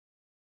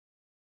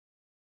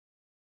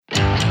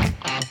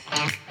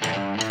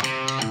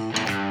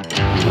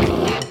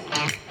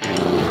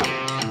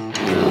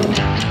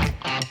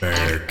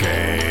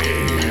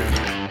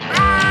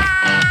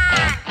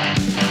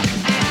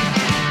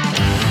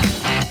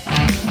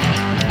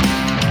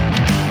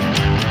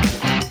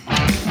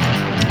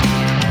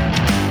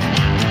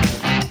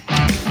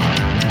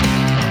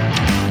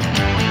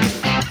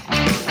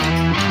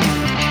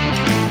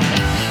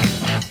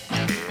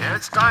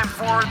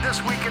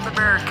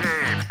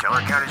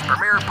Teller County's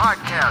premier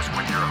podcast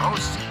with your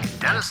hosts,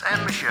 Dennis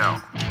and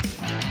Michelle.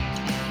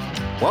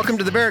 Welcome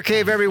to the Bear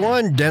Cave,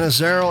 everyone.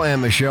 Dennis Errol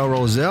and Michelle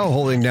Roselle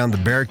holding down the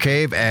Bear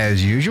Cave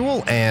as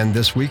usual. And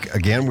this week,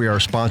 again, we are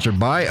sponsored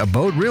by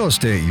Abode Real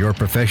Estate, your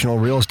professional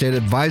real estate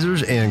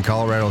advisors in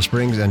Colorado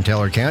Springs and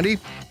Teller County,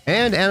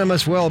 and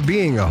Animus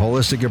Wellbeing, a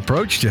holistic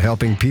approach to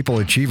helping people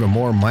achieve a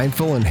more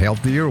mindful and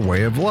healthier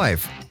way of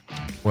life.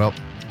 Well,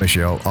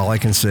 Michelle, all I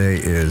can say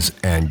is,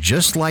 and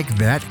just like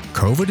that,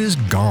 COVID is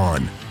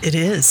gone. It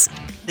is.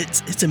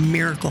 It's a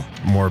miracle.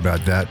 More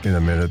about that in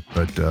a minute,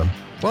 but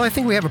well, I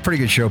think we have a pretty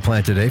good show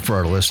planned today for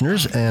our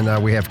listeners,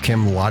 and we have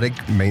Kim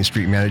Loddick, Main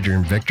Street Manager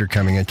in Victor,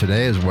 coming in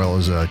today, as well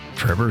as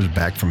Trevor is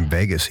back from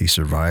Vegas. He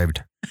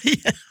survived.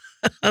 Yeah.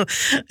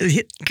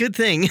 Good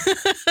thing.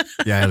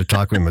 Yeah, I had to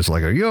talk with him. It's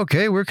like, are you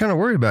okay? We're kind of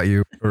worried about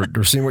you, or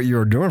seeing what you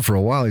were doing for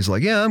a while. He's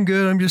like, yeah, I'm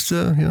good. I'm just,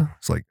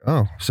 It's like,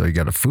 oh, so you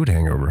got a food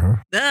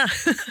hangover, huh?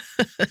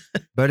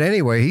 But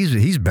anyway,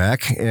 he's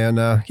back, and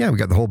yeah, we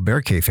got the whole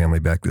Bear Cave family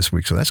back this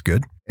week, so that's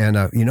good. And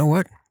you know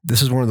what?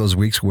 This is one of those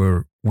weeks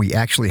where we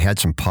actually had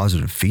some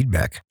positive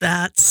feedback.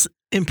 That's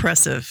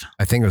impressive.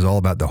 I think it was all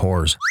about the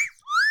whores.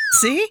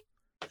 See?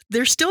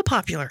 They're still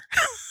popular.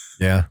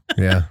 Yeah,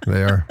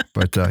 they are.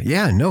 But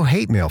yeah, no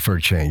hate mail for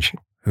a change.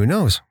 Who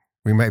knows?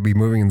 We might be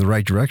moving in the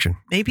right direction.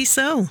 Maybe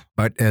so.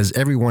 But as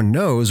everyone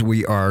knows,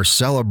 we are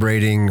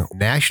celebrating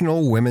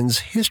National Women's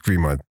History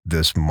Month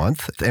this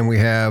month, and we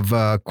have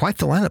quite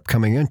the lineup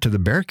coming into the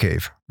Bear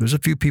Cave. There's a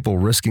few people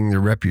risking their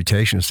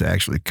reputations to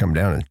actually come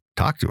down and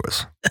talk to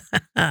us.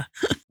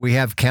 We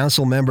have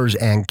council members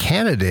and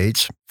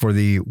candidates for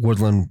the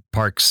Woodland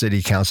Park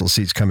City Council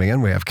seats coming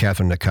in. We have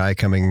Catherine Nakai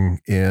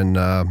coming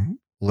in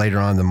later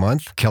on in the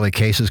month. Kelly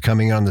Case is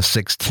coming in on the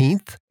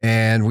 16th.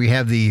 And we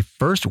have the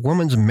first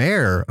woman's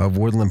mayor of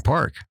Woodland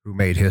Park who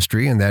made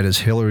history, and that is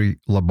Hillary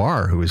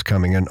Labar, who is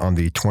coming in on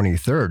the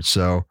 23rd.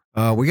 So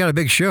we got a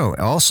big show.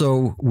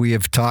 Also, we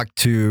have talked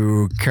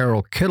to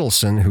Carol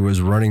Kittleson, who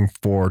is running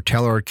for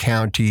Teller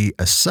County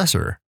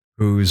Assessor,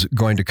 who's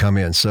going to come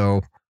in.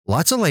 So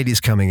lots of ladies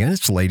coming in.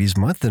 It's Ladies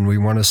Month, and we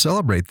want to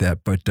celebrate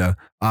that. But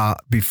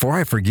before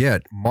I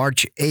forget,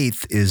 March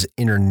 8th is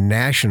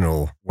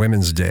International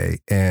Women's Day,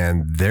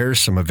 and there's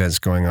some events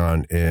going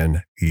on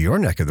in your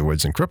neck of the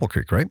woods in Cripple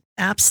Creek, right?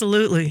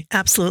 Absolutely.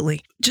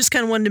 Just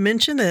kind of wanted to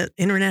mention that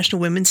International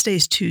Women's Day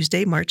is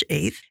Tuesday, March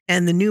 8th,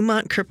 and the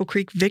Newmont Cripple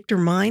Creek Victor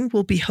Mine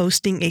will be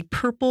hosting a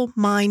Purple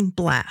Mine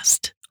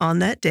Blast on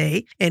that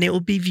day, and it will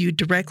be viewed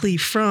directly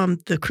from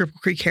the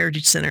Cripple Creek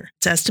Heritage Center.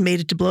 It's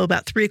estimated to blow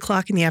about 3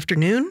 o'clock in the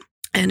afternoon,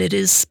 and it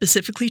is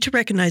specifically to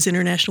recognize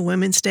International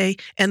Women's Day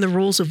and the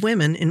roles of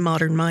women in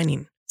modern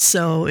mining.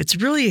 So it's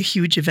really a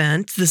huge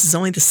event. This is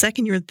only the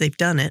second year that they've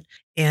done it,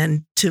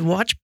 and to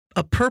watch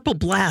a purple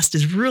blast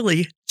is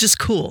really just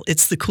cool.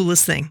 It's the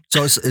coolest thing.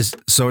 So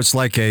it's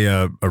like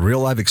a real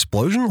live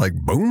explosion, like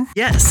boom?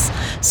 Yes.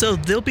 So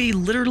they'll be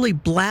literally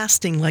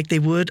blasting like they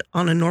would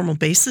on a normal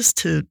basis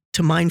to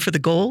mine for the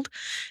gold.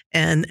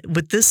 And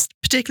with this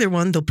particular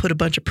one, they'll put a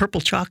bunch of purple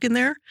chalk in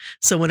there.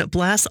 So when it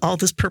blasts, all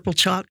this purple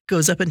chalk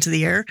goes up into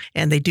the air.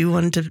 And they do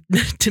want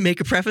to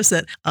make a preface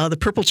that the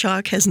purple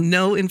chalk has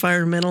no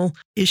environmental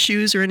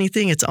issues or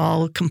anything. It's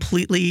all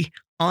completely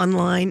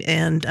online,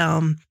 and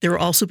there will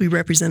also be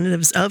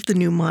representatives of the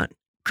Newmont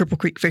Cripple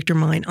Creek Victor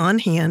Mine on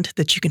hand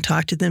that you can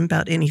talk to them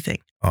about anything.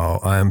 Oh,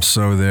 I'm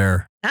so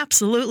there.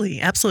 Absolutely.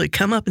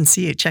 Come up and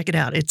see it. Check it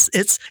out.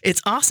 It's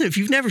awesome. If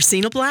you've never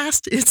seen a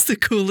blast, it's the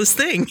coolest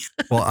thing.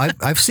 Well,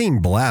 I've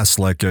seen blasts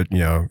like at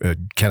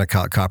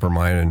Kennecott Copper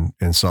Mine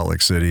in Salt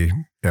Lake City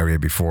area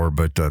before,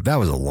 but that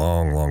was a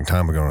long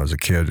time ago when I was a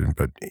kid.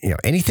 But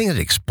anything that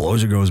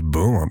explodes or goes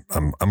boom,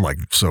 I'm like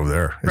so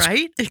there.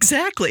 Right?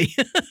 Exactly.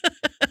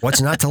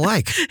 What's not to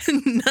like?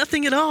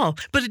 Nothing at all.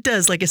 But it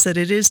does, like I said,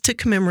 it is to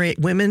commemorate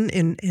women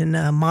in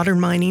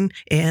modern mining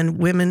and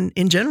women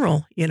in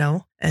general,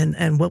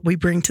 and what we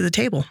bring to the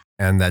table.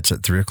 And that's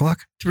at 3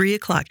 o'clock? 3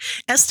 o'clock.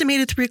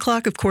 Estimated 3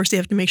 o'clock. Of course, they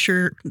have to make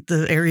sure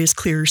the area is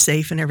clear,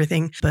 safe, and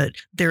everything. But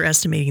they're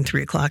estimating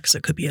 3 o'clock, so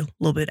it could be a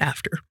little bit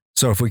after.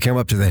 So if we come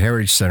up to the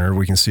Heritage Center,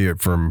 we can see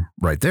it from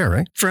right there,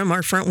 right? From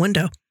our front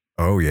window.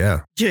 Oh,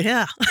 yeah.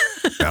 Yeah.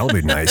 That'll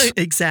be nice.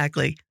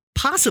 Exactly.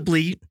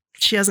 Possibly.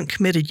 She hasn't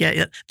committed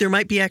yet. There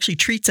might be actually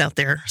treats out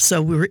there.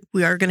 So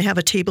we are going to have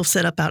a table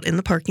set up out in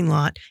the parking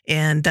lot.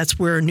 And that's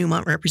where a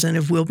Newmont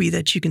representative will be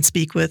that you can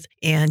speak with.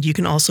 And you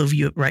can also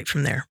view it right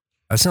from there.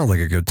 That sounds like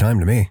a good time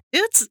to me.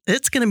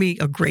 It's going to be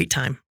a great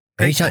time.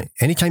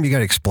 Anytime you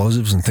got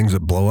explosives and things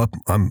that blow up,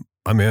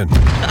 I'm in.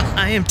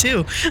 I am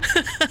too.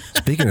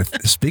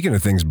 Speaking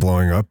of things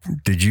blowing up,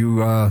 did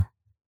you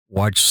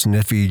watch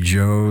Sniffy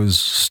Joe's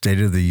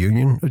State of the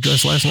Union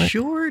address last night?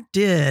 Sure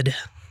did.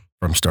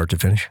 From start to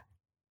finish?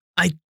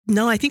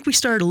 I think we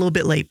started a little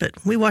bit late, but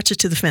we watched it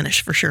to the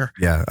finish for sure.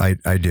 Yeah,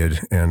 I did.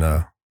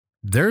 And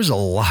there's a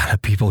lot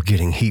of people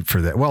getting heat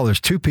for that. Well,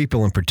 there's 2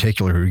 people in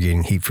particular who are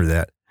getting heat for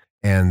that.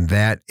 And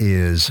that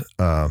is,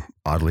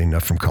 oddly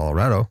enough, from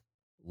Colorado,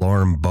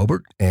 Lauren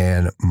Boebert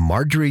and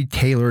Marjorie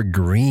Taylor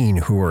Greene,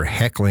 who are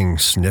heckling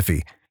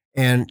Sniffy.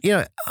 And,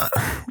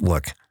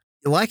 look,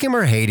 like him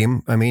or hate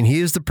him, I mean, he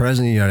is the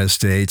president of the United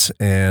States.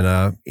 And,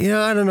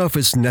 I don't know if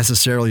it's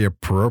necessarily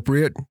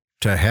appropriate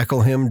to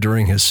heckle him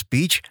during his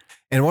speech.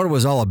 And what it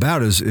was all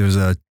about is it was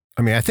I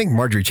think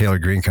Marjorie Taylor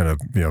Greene kind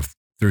of,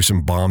 threw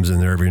some bombs in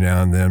there every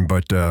now and then.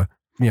 But,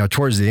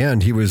 towards the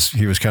end, he was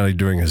kind of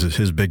doing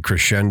his big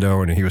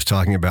crescendo, and he was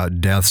talking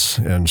about deaths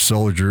and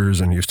soldiers,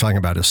 and he was talking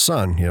about his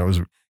son. It was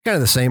kind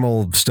of the same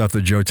old stuff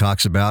that Joe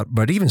talks about.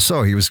 But even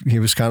so, he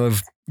was kind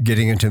of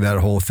getting into that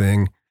whole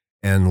thing.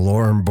 And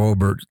Lauren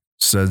Boebert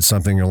said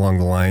something along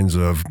the lines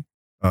of,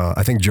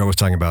 I think Joe was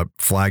talking about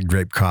flag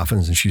draped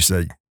coffins, and she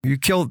said, "You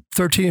killed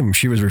 13 of them."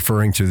 She was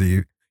referring to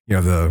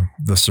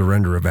the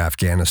surrender of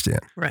Afghanistan.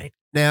 Right.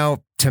 Now,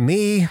 to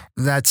me,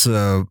 that's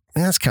kind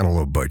of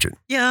low budget.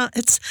 Yeah,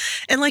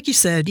 and like you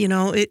said,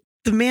 the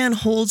man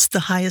holds the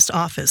highest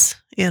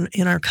office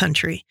in our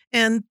country,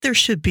 and there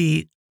should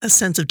be a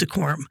sense of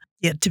decorum.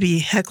 Yet to be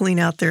heckling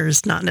out there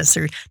is not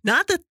necessary.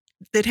 Not that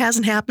it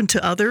hasn't happened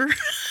to other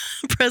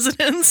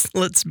presidents,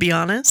 let's be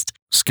honest.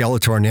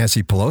 Skeletor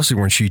Nancy Pelosi,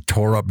 when she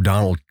tore up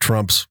Donald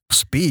Trump's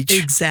speech.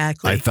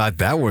 Exactly. I thought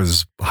that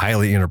was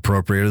highly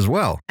inappropriate as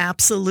well.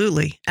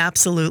 Absolutely.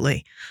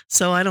 Absolutely.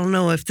 So I don't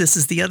know if this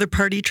is the other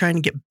party trying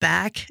to get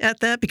back at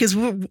that, because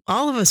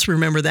all of us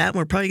remember that. And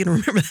we're probably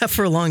going to remember that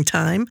for a long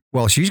time.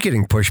 Well, she's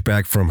getting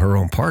pushback from her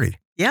own party.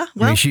 Yeah.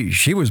 Well, I mean,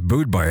 she was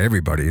booed by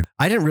everybody.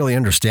 I didn't really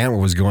understand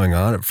what was going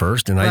on at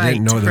first, and I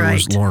didn't know there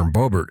was Lauren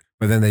Boebert.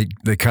 But then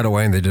they cut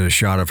away and they did a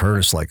shot of her.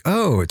 It's like,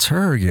 oh, it's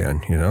her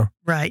again,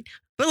 Right.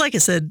 But like I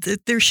said,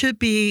 there's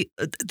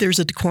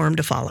a decorum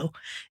to follow,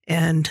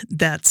 and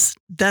that's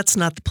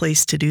not the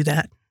place to do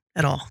that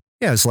at all.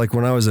 Yeah, it's like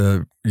when I was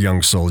a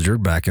young soldier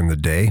back in the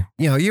day,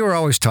 you were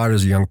always taught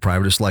as a young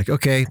private, it's like,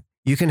 okay,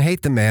 you can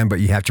hate the man, but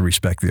you have to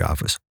respect the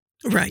office.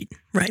 Right,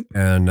 right.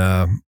 And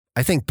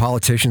I think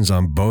politicians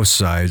on both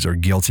sides are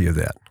guilty of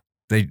that.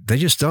 They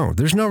just don't.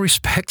 There's no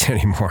respect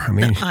anymore. I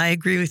mean, I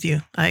agree with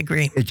you. I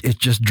agree. It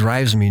just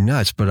drives me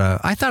nuts. But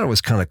I thought it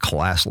was kind of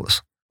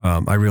classless.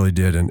 I really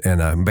did.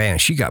 And man,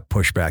 she got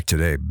pushed back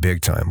today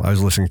big time. I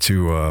was listening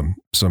to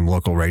some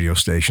local radio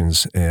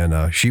stations,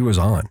 and she was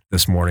on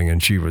this morning,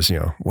 and she was,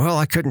 well,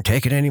 I couldn't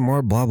take it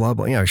anymore, blah, blah,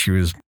 blah. She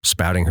was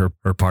spouting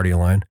her party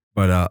line.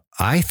 But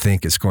I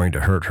think it's going to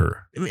hurt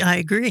her. I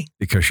agree.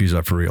 Because she's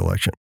up for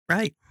re-election.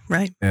 Right,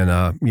 right.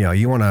 And,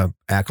 you want to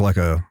act like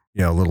a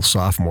little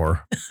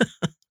sophomore.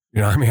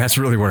 That's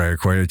really what I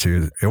equated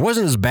to. It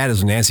wasn't as bad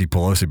as Nancy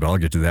Pelosi, but I'll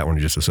get to that one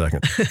in just a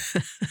second.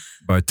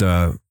 But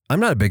I'm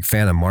not a big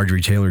fan of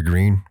Marjorie Taylor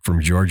Greene from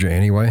Georgia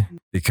anyway,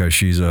 because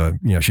she's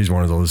she's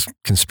one of those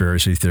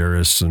conspiracy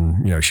theorists,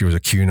 and, she was a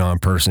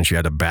QAnon person. She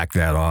had to back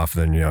that off.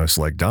 Then, it's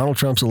like Donald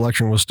Trump's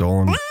election was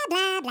stolen.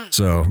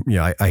 So,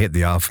 I hit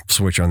the off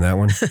switch on that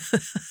one.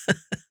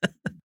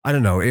 I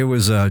don't know. It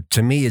was,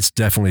 to me, it's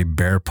definitely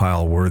bear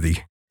pile worthy.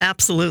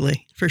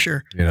 Absolutely. For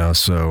sure.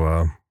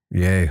 So,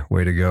 yay,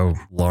 way to go,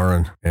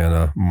 Lauren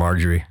and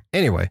Marjorie.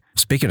 Anyway,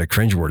 speaking of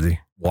cringeworthy,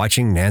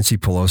 watching Nancy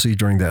Pelosi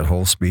during that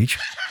whole speech.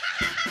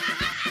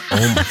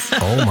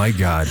 Oh my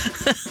God.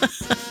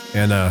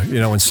 And,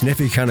 when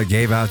Sniffy kind of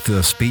gave out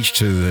the speech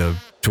to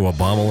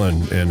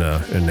Obama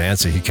and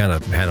Nancy, he kind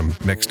of had them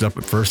mixed up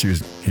at first.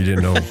 He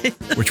didn't know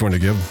which one to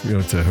give,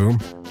 to whom.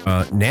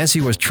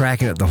 Nancy was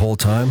tracking it the whole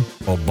time.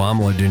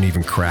 Obama didn't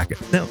even crack it.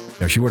 No.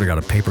 She would have got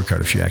a paper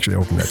cut if she actually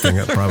opened that thing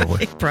up,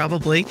 probably.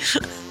 Probably.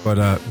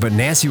 But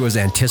Nancy was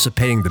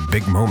anticipating the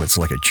big moments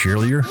like a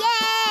cheerleader.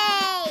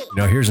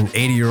 Yay! Here's an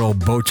 80-year-old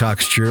Botox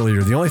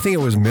cheerleader. The only thing it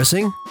was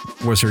missing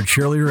was her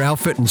cheerleader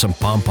outfit and some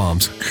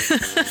pom-poms.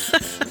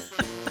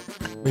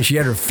 When she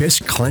had her fists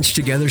clenched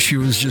together, she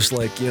was just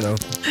like,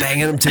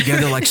 banging them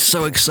together, like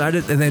so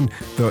excited. And then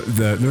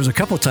there was a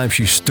couple of times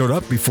she stood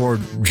up before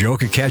Joe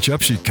could catch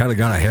up. She kind of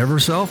got ahead of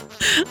herself.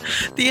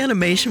 The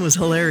animation was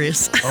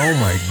hilarious. Oh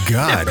my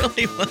God. It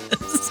really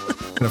was.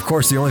 And of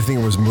course, the only thing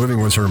that was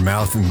moving was her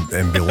mouth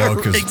and below,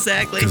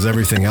 because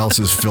everything else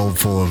is filled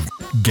full of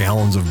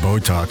gallons of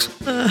Botox.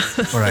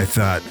 But I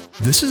thought,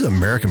 this is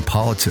American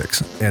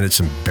politics, and it's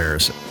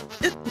embarrassing.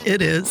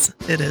 It is.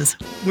 It is.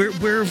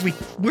 Where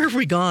have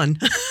we gone?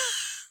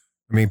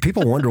 I mean,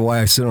 people wonder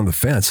why I sit on the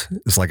fence.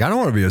 It's like, I don't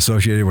want to be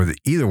associated with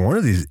either one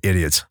of these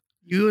idiots.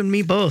 You and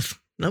me both.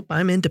 Nope,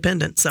 I'm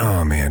independent. So.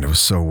 Oh man, it was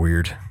so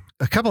weird.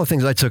 A couple of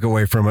things I took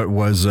away from it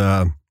was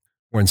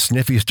when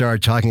Sniffy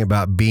started talking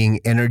about being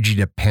energy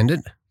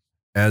dependent,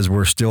 as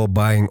we're still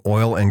buying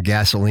oil and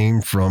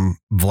gasoline from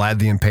Vlad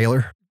the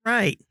Impaler.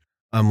 Right.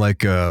 I'm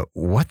like,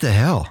 what the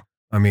hell?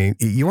 I mean,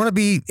 you want to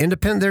be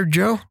independent there,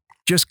 Joe?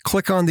 Just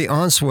click on the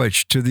on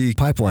switch to the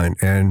pipeline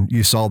and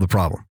you solve the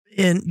problem.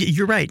 And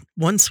you're right.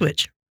 One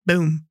switch.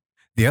 Boom.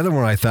 The other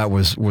one I thought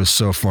was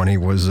so funny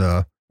was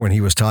when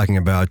he was talking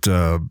about,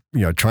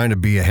 trying to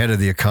be ahead of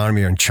the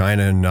economy in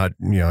China and not,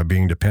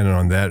 being dependent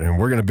on that. And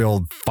we're going to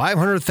build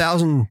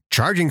 500,000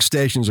 charging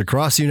stations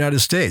across the United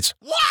States.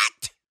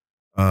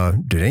 What?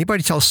 Did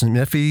anybody tell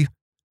Sniffy,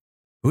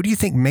 who do you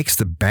think makes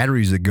the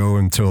batteries that go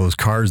into those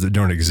cars that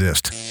don't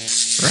exist?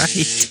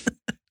 Right.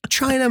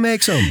 China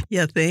makes them.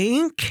 You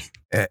think?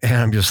 And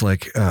I'm just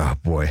like, oh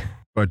boy.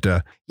 But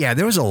yeah,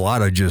 there was a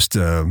lot of just,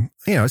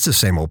 it's the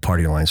same old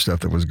party line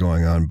stuff that was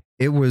going on.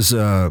 It was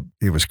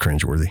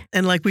cringeworthy.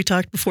 And like we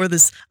talked before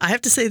this, I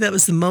have to say that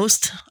was the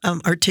most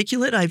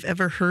articulate I've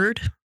ever heard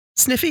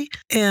Sniffy.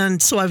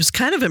 And so I was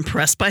kind of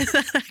impressed by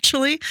that,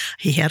 actually.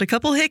 He had a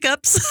couple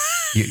hiccups.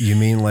 You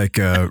mean like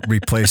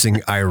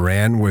replacing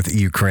Iran with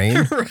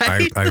Ukraine?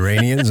 Right.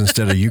 Iranians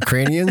instead of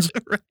Ukrainians?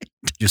 Right.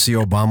 You see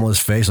Obama's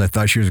face? I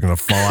thought she was going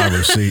to fall out of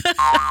her seat.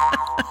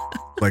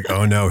 Like,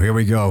 oh no, here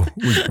we go.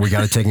 We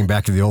got to take him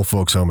back to the old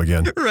folks' home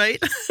again. Right.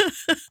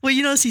 Well,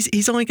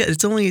 he's only got,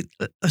 it's only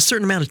a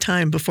certain amount of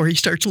time before he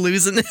starts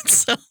losing it.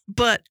 So,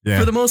 but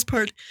for the most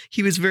part,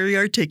 he was very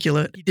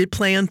articulate. He did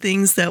play on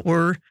things that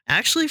were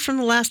actually from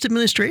the last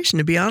administration,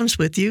 to be honest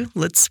with you.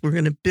 We're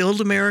going to build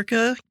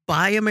America,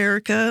 buy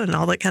America, and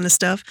all that kind of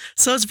stuff.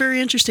 So it's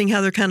very interesting how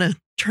they're kind of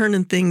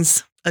turning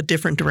things a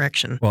different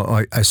direction.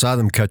 Well, I saw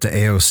them cut to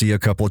AOC a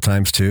couple of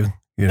times too.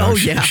 She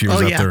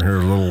was up there in her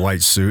little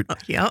white suit.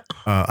 Yeah.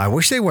 I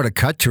wish they would have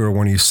cut to her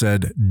when he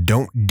said,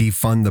 "Don't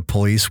defund the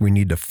police. We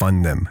need to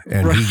fund them."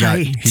 And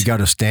he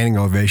got a standing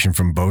ovation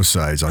from both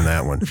sides on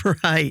that one.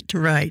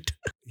 Right.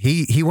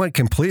 He went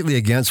completely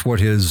against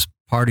what his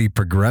party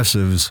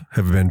progressives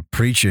have been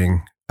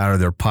preaching out of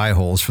their pie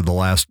holes for the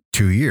last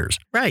 2 years.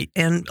 Right.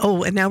 And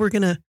now we're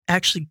going to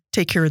actually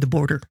take care of the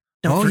border.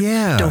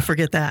 Don't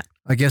forget that.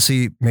 I guess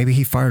maybe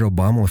he fired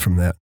Obama from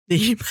that.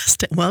 He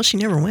must. Well, she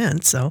never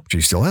went, so she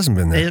still hasn't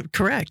been there.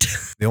 Correct.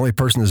 The only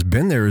person that's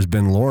been there has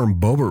been Lauren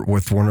Boebert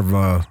with one of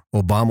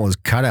Obama's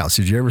cutouts.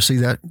 Did you ever see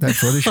that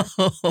footage?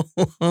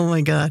 Oh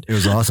my God, it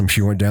was awesome.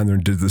 She went down there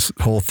and did this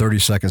whole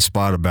 30-second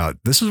spot about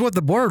this is what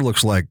the border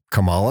looks like.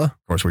 Kamala,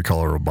 of course, we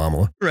call her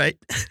Obama. Right.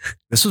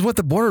 This is what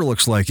the border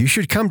looks like. You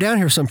should come down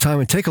here sometime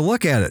and take a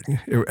look at it.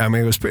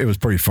 It was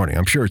pretty funny.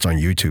 I'm sure it's on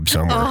YouTube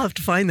somewhere. I'll have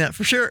to find that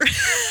for sure.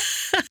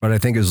 But I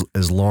think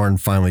as Lauren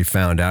finally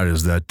found out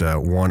is that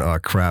one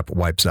crap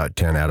wipes out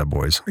 10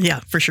 attaboys.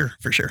 Yeah, for sure.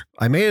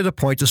 I made it a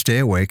point to stay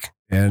awake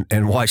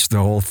and watch the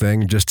whole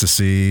thing just to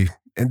see.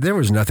 And there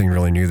was nothing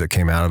really new that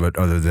came out of it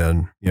other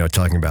than,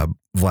 talking about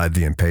Vlad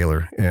the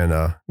Impaler.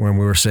 And when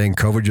we were saying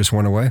COVID just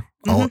went away,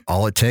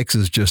 all it takes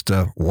is just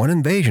one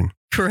invasion.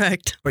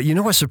 Correct. But you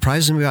know what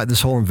surprises me about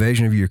this whole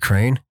invasion of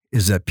Ukraine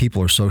is that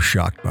people are so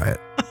shocked by it.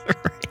 Right.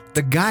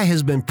 The guy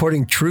has been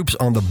putting troops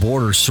on the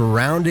border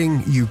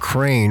surrounding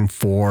Ukraine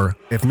for,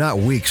 if not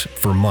weeks,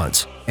 for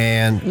months.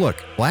 And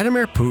look,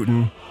 Vladimir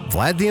Putin,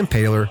 Vlad the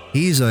Impaler,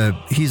 he's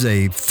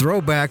a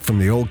throwback from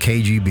the old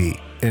KGB.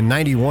 In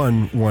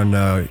 91,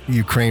 when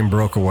Ukraine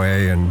broke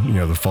away and,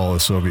 the fall of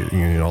the Soviet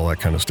Union, all that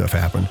kind of stuff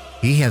happened,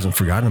 he hasn't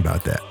forgotten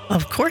about that.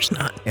 Of course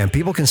not. And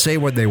people can say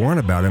what they want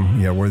about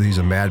him, whether he's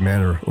a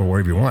madman or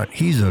whatever you want.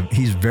 He's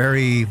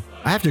very...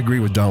 I have to agree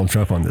with Donald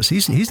Trump on this.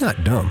 He's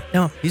not dumb.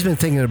 No. He's been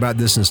thinking about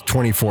this since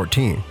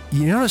 2014.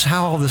 You notice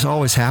how all this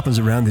always happens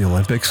around the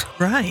Olympics?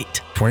 Right.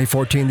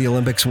 2014, the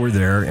Olympics were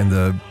there, and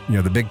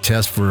the big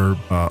test for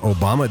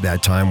Obama at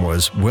that time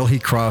was, will he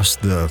cross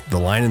the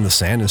line in the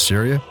sand in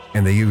Syria?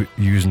 And they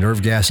used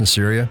nerve gas in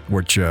Syria,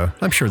 which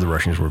I'm sure the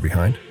Russians were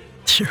behind.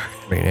 Sure.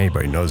 I mean,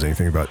 anybody knows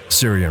anything about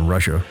Syria and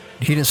Russia.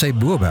 He didn't say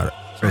boo about it.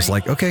 So it's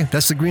like, okay,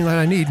 that's the green light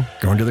I need.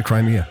 Go into the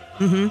Crimea.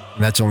 And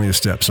that's only a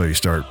step, so you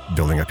start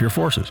building up your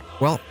forces.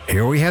 Well,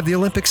 here we have the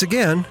Olympics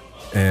again.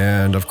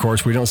 And of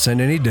course, we don't send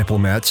any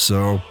diplomats,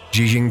 so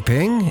Xi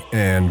Jinping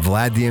and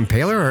Vlad the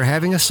Impaler are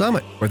having a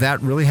summit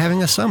without really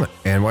having a summit.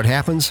 And what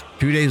happens?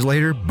 2 days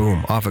later,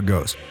 boom, off it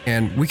goes.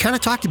 And we kind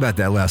of talked about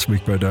that last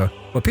week, but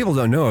what people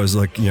don't know is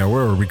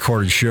we're a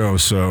recorded show,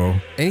 so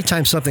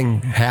anytime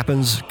something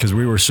happens, because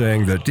we were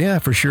saying that, yeah,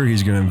 for sure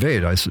he's going to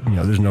invade, I said,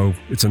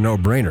 it's a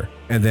no-brainer.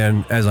 And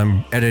then as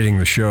I'm editing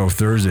the show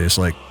Thursday, it's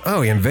like,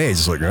 oh, he invades.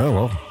 It's like, oh,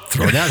 well,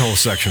 throw that whole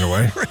section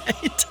away.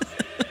 Right.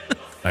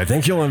 I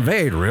think he'll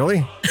invade,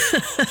 really?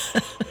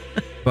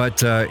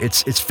 But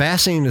it's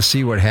fascinating to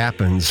see what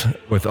happens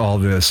with all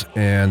this.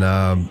 And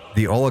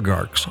the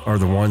oligarchs are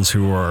the ones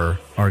who are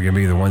going to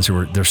be the ones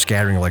they're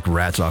scattering like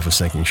rats off a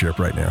sinking ship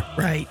right now.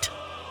 Right.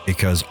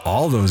 Because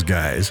all those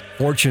guys,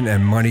 fortune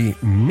and money,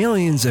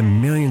 millions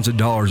and millions of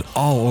dollars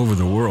all over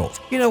the world.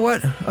 You know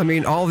what? I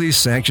mean, all these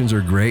sanctions are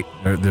great.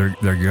 They're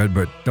good,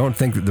 but don't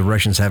think that the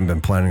Russians haven't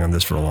been planning on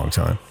this for a long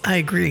time. I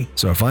agree.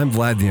 So if I'm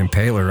Vlad the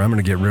Impaler, I'm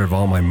going to get rid of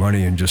all my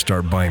money and just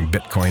start buying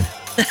Bitcoin.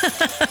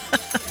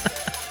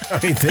 I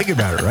mean, think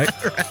about it, right?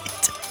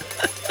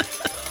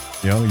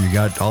 Right. You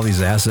got all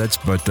these assets,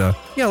 but,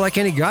 like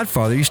any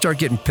godfather, you start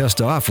getting pissed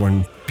off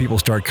when people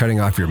start cutting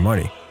off your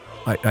money.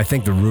 I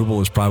think the ruble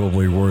is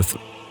probably worth,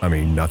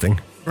 nothing.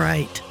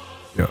 Right.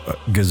 A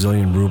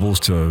gazillion rubles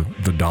to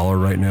the dollar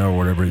right now,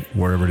 whatever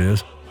it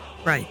is.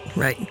 Right.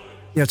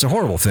 Yeah, it's a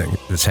horrible thing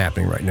that's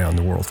happening right now in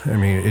the world. I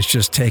mean, it's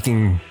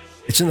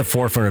in the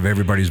forefront of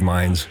everybody's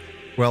minds.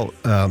 Well,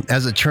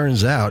 as it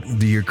turns out,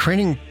 the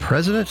Ukrainian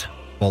president,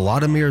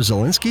 Volodymyr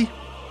Zelensky,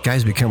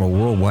 guy's become a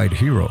worldwide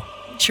hero.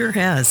 Sure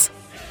has.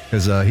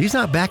 Because he's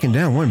not backing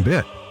down one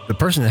bit. The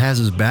person that has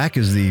his back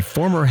is the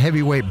former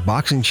heavyweight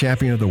boxing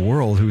champion of the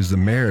world, who's the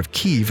mayor of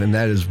Kyiv, and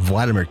that is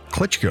Vladimir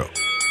Klitschko.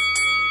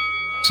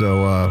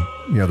 So,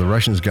 the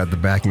Russians got the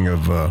backing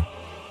of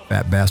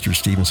Fat bastard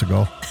Steven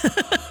Seagal.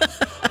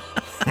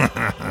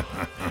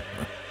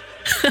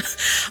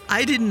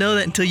 I didn't know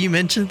that until you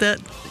mentioned that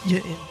in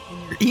your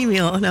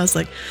email, and I was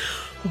like,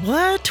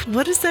 "What?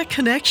 What is that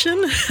connection?"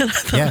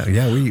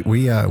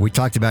 We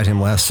talked about him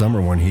last summer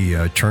when he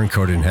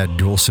turncoated and had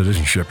dual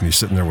citizenship, and he's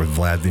sitting there with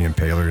Vlad the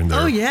Impaler in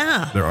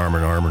their arm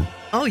in arm.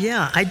 Oh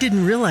yeah, I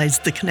didn't realize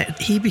the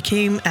connect. He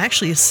became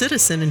actually a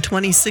citizen in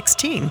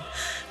 2016,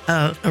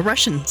 a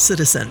Russian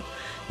citizen.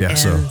 Yeah,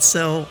 and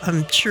so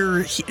I'm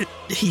sure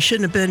he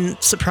shouldn't have been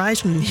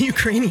surprised when the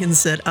Ukrainians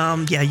said,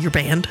 "Yeah, you're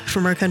banned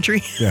from our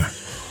country." Yeah.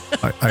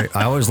 I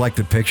always like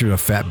the picture of a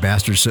fat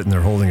bastard sitting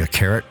there holding a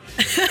carrot.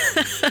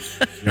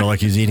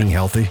 Like he's eating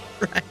healthy.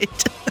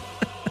 Right.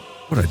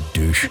 What a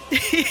douche.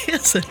 He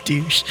is a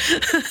douche.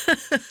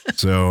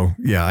 So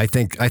yeah, I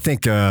think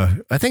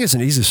it's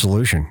an easy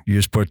solution. You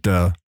just put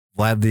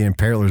Vlad the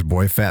Impaler's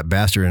boy, fat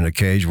bastard, in a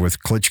cage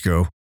with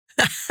Klitschko.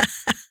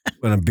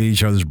 Let them beat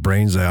each other's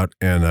brains out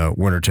and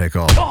winner take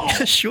all.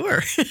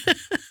 Sure.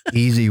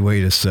 Easy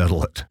way to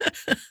settle it.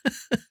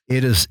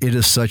 It is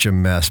such a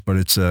mess, but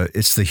it's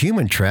the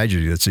human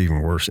tragedy that's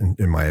even worse,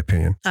 in my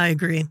opinion. I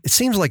agree. It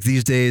seems like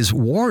these days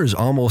war is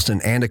almost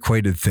an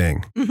antiquated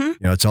thing.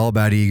 Mm-hmm. It's all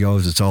about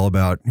egos. It's all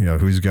about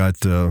who's got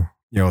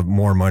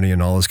more money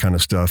and all this kind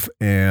of stuff.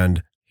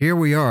 And here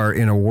we are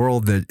in a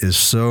world that is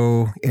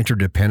so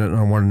interdependent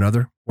on one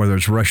another. Whether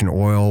it's Russian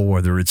oil,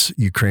 whether it's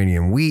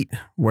Ukrainian wheat,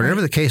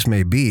 whatever the case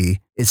may be,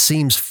 it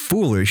seems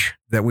foolish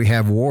that we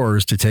have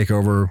wars to take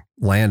over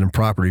land and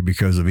property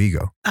because of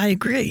ego. I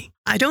agree.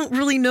 I don't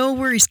really know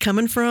where he's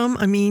coming from.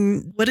 I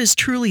mean, what is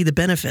truly the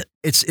benefit?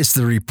 It's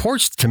the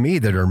reports to me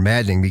that are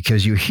maddening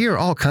because you hear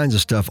all kinds of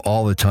stuff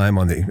all the time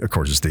of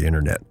course, it's the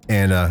internet.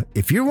 And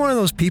if you're one of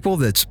those people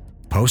that's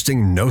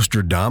posting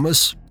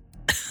Nostradamus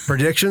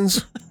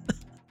predictions,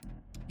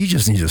 you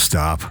just need to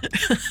stop.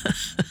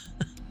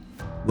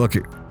 Look,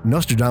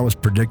 Nostradamus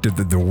predicted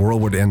that the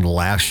world would end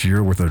last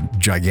year with a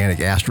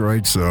gigantic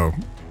asteroid. So,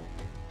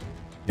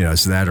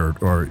 it's that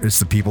or it's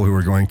the people who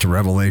are going to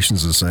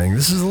Revelations and saying,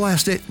 this is the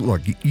last day.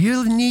 Look,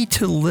 you need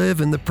to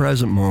live in the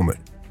present moment.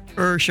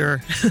 For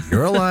sure.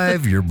 You're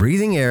alive. You're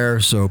breathing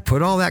air. So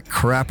put all that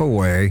crap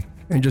away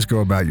and just go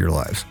about your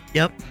lives.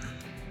 Yep.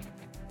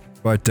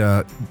 But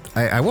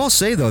I will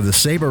say, though, the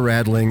saber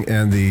rattling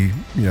and the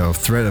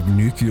threat of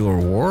nuclear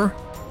war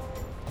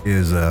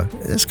is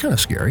it's kind of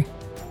scary.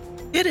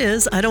 It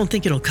is. I don't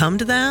think it'll come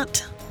to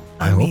that.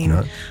 I hope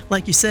not.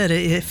 Like you said,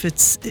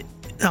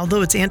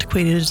 although it's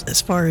antiquated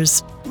as far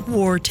as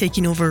war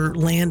taking over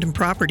land and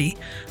property,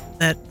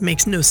 that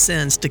makes no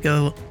sense to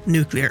go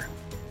nuclear.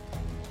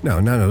 No,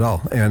 none at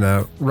all.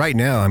 And right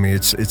now, I mean,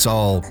 it's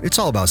all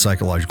about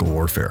psychological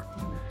warfare.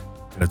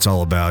 It's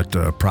all about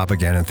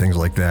propaganda and things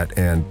like that.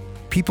 And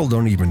people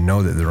don't even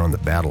know that they're on the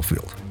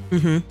battlefield.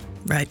 Mm-hmm.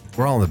 Right.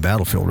 We're all on the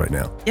battlefield right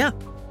now. Yeah.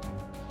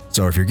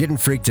 So if you're getting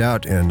freaked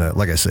out and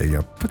like I say,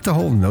 put the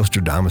whole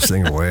Nostradamus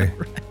thing away.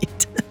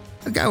 Right.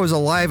 The guy was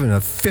alive in the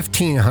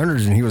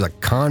 1500s and he was a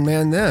con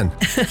man then.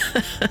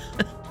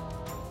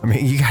 I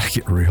mean, you got to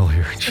get real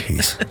here.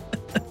 Jeez.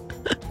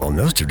 Well,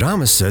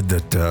 Nostradamus said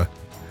that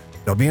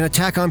there'll be an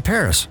attack on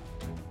Paris.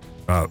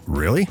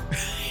 Really?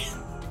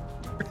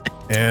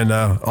 And,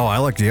 I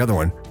like the other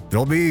one.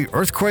 There'll be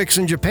earthquakes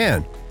in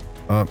Japan.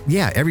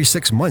 Yeah, every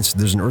 6 months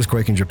there's an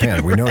earthquake in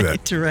Japan. We know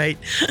that. Right.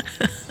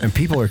 And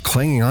people are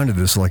clinging onto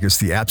this like it's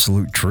the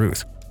absolute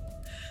truth.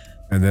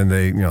 And then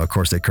they, of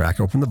course, they crack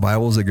open the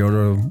Bibles, they go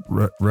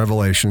to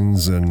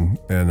Revelations, and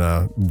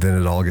then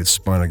it all gets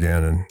spun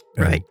again, and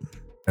right.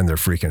 And they're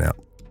freaking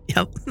out.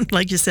 Yep,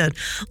 like you said,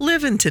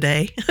 live in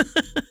today.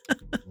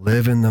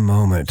 Live in the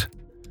moment.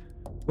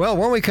 Well,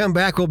 when we come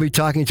back, we'll be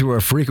talking to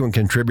a frequent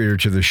contributor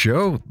to the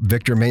show,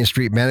 Victor Main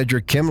Street manager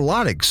Kim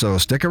Loddig. So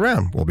stick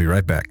around. We'll be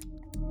right back.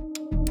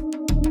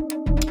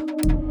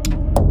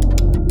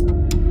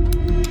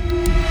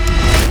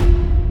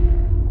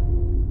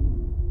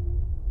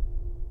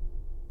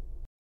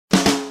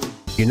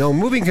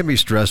 Moving can be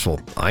stressful.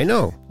 I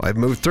know. I've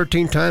moved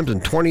 13 times in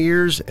 20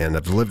 years, and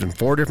I've lived in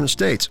 4 different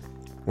states.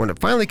 When it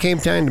finally came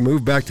time to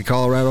move back to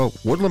Colorado,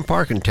 Woodland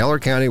Park and Teller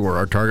County were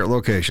our target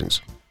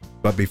locations.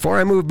 But before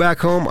I moved back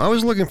home, I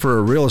was looking for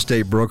a real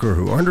estate broker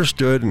who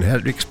understood and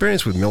had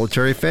experience with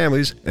military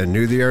families and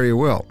knew the area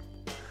well.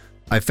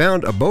 I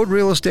found Abode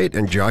Real Estate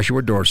and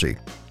Joshua Dorsey.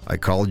 I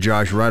called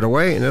Josh right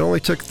away, and it only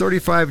took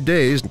 35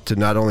 days to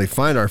not only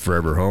find our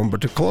forever home,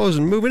 but to close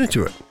and move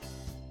into it.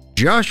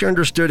 Josh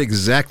understood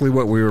exactly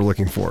what we were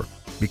looking for.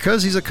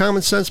 Because he's a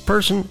common sense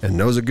person and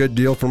knows a good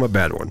deal from a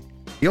bad one,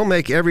 he'll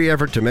make every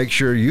effort to make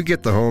sure you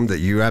get the home that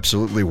you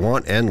absolutely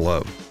want and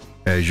love.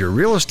 As your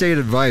real estate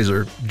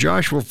advisor,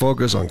 Josh will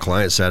focus on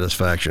client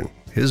satisfaction.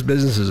 His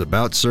business is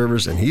about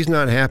service, and he's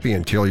not happy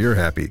until you're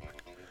happy.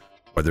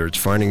 Whether it's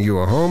finding you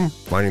a home,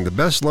 finding the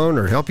best loan,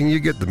 or helping you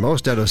get the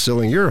most out of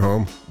selling your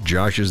home,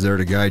 Josh is there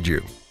to guide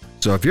you.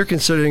 So if you're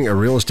considering a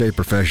real estate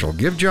professional,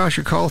 give Josh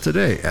a call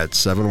today at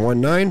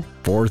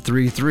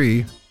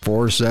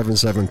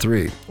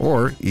 719-433-4773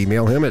 or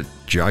email him at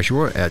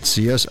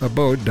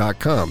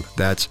joshua@csabode.com.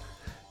 That's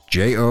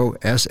Joshua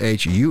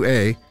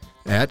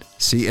at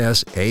csabode.com.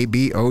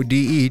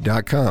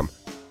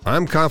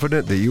 I'm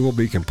confident that you will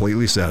be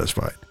completely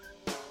satisfied.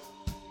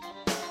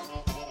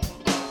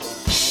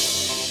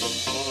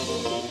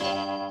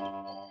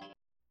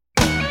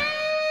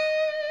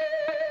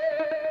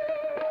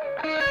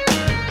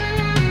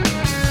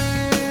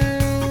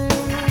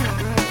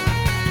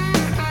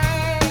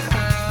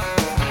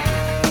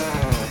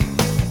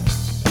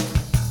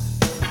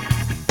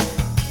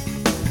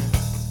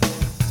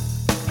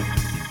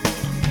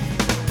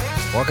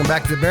 Welcome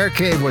back to the Bear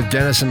Cave with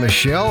Dennis and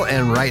Michelle.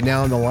 And right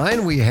now on the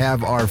line, we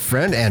have our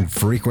friend and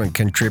frequent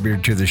contributor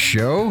to the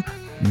show,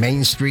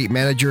 Main Street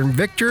manager in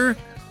Victor,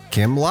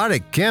 Kim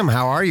Loddick. Kim,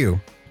 how are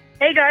you?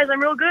 Hey guys, I'm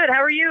real good.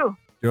 How are you?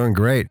 Doing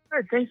great.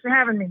 Good. Thanks for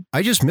having me.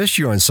 I just missed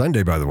you on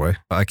Sunday, by the way.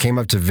 I came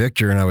up to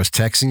Victor and I was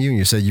texting you and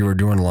you said you were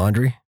doing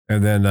laundry.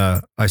 And then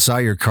I saw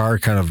your car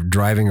kind of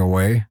driving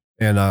away.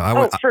 And I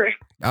was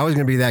going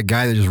to be that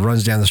guy that just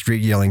runs down the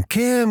street yelling,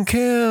 Kim,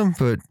 Kim.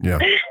 But, you know.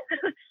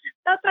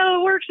 That's how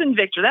it works in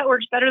Victor. That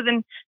works better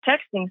than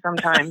texting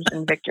sometimes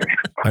in Victor.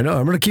 I know.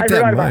 I'm going to keep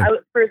that in mind.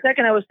 For a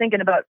second, I was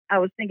thinking about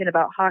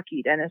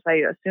hockey, Dennis.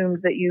 I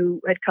assumed that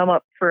you had come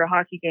up for a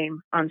hockey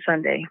game on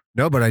Sunday.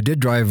 No, but I did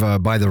drive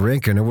by the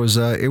rink, and it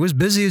was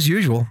busy as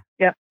usual.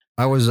 Yeah.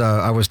 I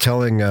was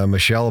telling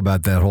Michelle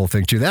about that whole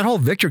thing too. That whole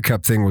Victor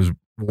Cup thing was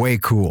way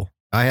cool.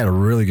 I had a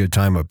really good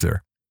time up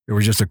there. It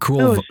was just a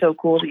cool. It was so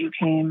cool that you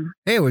came.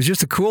 Hey, it was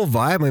just a cool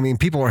vibe. I mean,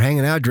 people were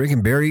hanging out,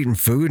 drinking beer, eating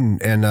food,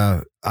 and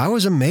I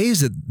was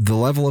amazed at the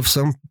level of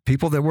some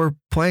people that were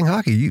playing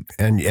hockey.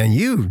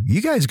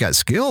 You guys got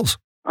skills.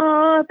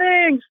 Oh,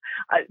 thanks.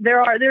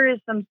 There is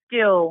some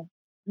skill,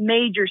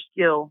 major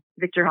skill.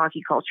 Victor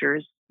hockey culture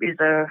is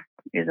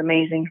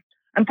amazing.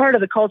 I'm part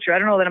of the culture. I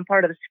don't know that I'm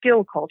part of the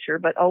skill culture,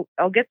 but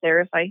I'll get there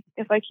if I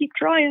keep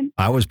trying.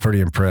 I was pretty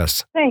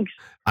impressed. Thanks.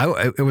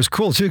 It was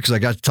cool too because I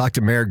got to talk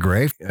to Mayor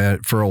Gray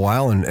for a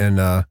while,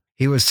 and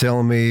he was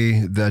telling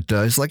me that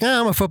he's like,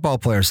 I'm a football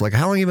player. It's like,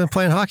 how long have you been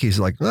playing hockey? He's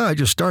like, I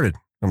just started.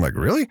 I'm like,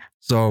 really?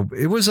 So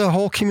it was a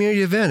whole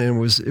community event, and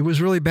it was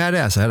really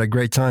badass. I had a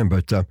great time,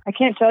 but I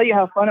can't tell you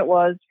how fun it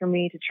was for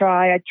me to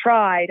try. I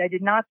tried. I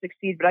did not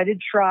succeed, but I did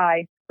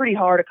try pretty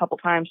hard a couple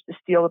times to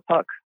steal the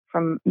puck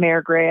from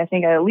Mayor Gray. I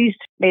think I at least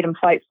made him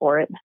fight for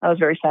it. That was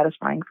very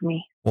satisfying for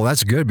me. Well,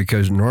 that's good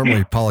because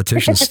normally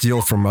politicians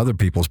steal from other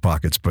people's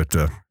pockets. But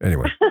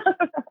anyway,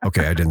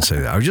 okay, I didn't say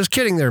that. I was just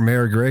kidding there,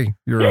 Mayor Gray.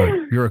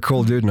 You're a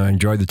cool dude, and I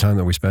enjoyed the time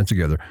that we spent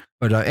together.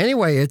 But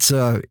anyway, it's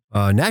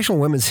National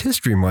Women's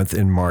History Month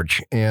in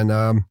March, and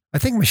I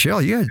think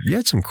Michelle, you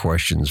had some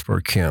questions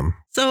for Kim.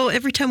 So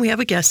every time we have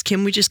a guest,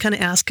 Kim, we just kind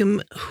of ask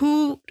him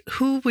who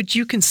would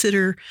you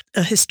consider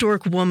a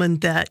historic woman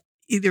that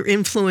either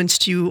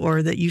influenced you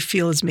or that you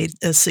feel has made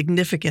a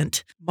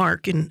significant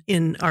mark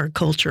in our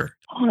culture?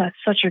 Oh, that's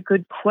such a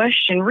good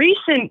question.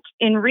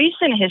 In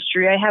recent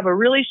history, I have a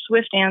really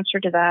swift answer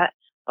to that.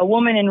 A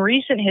woman in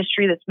recent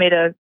history that's made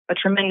a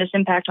tremendous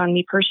impact on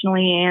me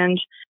personally and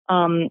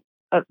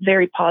a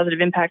very positive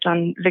impact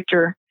on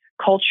Victor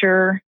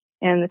culture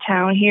and the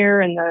town here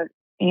and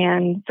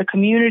the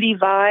community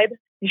vibe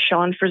is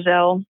Shawn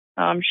Frizzell.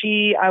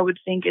 She, I would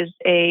think, is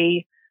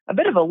a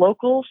bit of a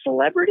local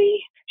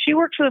celebrity. She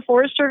worked for the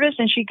Forest Service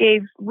and she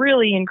gave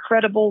really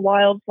incredible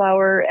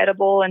wildflower,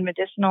 edible and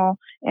medicinal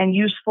and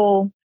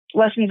useful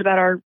lessons about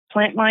our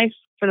plant life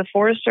for the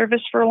Forest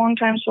Service for a long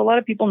time. So a lot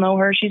of people know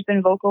her. She's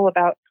been vocal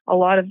about a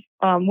lot of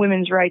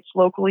women's rights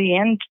locally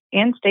and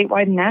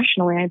statewide and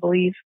nationally, I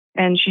believe.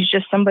 And she's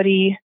just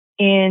somebody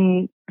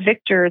in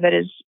Victor that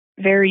is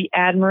very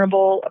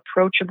admirable,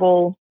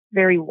 approachable,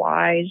 very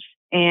wise.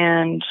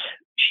 And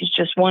she's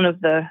just one of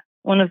the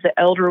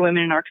elder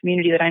women in our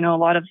community that I know a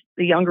lot of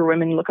the younger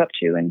women look up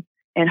to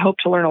and hope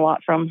to learn a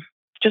lot from,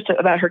 just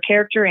about her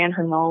character and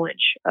her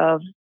knowledge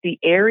of the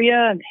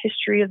area and the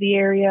history of the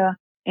area,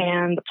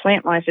 and the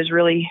plant life is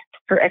really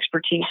her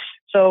expertise.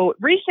 So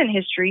recent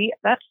history,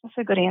 that's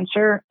a good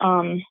answer.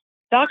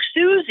 Doc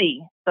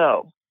Susie,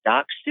 though.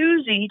 Doc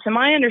Susie, to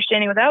my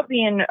understanding, without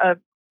being a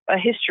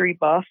history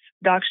buff,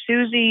 Doc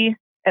Susie,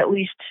 at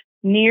least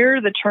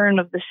near the turn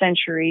of the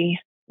century,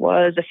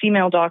 was a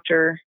female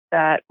doctor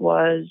that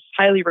was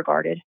highly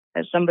regarded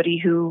as somebody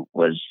who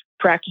was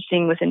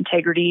practicing with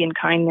integrity and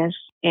kindness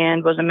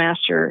and was a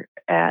master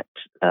at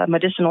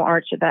medicinal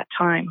arts at that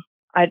time.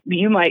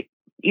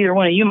 Either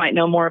one of you might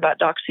know more about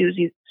Doc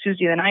Susie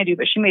than I do,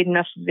 but she made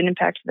enough of an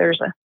impact.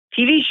 There's a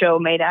TV show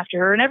made after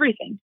her and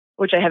everything,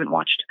 which I haven't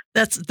watched.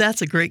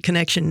 That's a great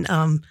connection.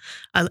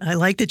 I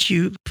like that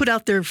you put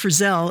out there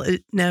Frizzell.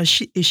 Now,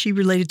 is she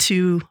related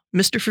to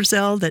Mr.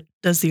 Frizzell that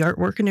does the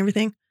artwork and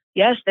everything?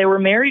 Yes, they were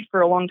married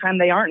for a long time.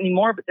 They aren't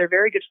anymore, but they're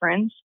very good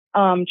friends.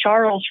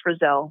 Charles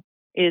Frizzell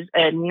is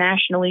a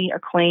nationally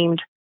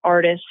acclaimed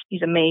artist.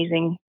 He's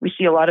amazing. We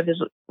see a lot of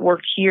his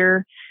work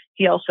here.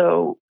 He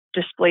also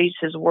displays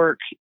his work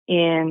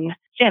in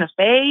Santa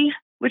Fe,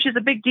 which is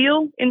a big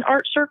deal in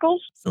art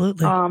circles.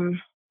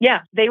 Absolutely.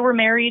 Yeah, they were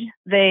married.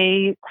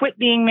 They quit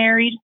being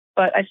married,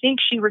 but I think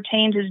she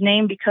retained his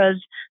name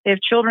because they have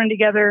children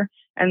together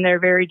and they're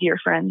very dear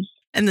friends.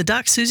 And the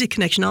Doc Susie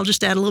connection, I'll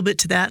just add a little bit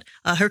to that.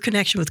 Her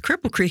connection with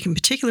Cripple Creek in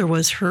particular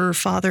was her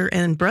father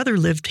and brother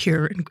lived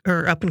here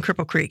or up in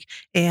Cripple Creek.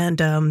 And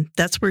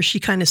that's where she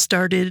kind of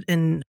started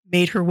and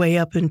made her way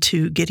up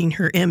into getting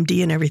her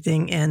MD and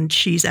everything. And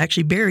she's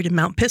actually buried in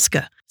Mount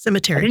Pisgah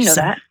Cemetery. I didn't know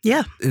that.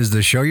 Yeah. Is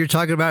the show you're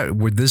talking about,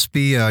 would this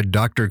be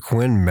Dr.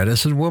 Quinn,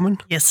 Medicine Woman?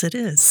 Yes, it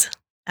is.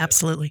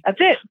 Absolutely. That's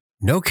it.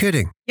 No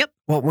kidding. Yep.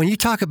 Well, when you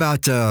talk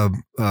about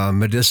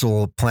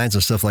medicinal plants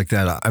and stuff like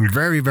that, I'm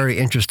very, very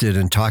interested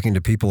in talking to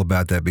people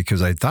about that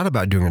because I thought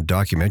about doing a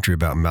documentary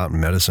about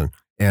mountain medicine.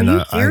 And Are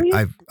you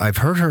serious? I've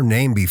heard her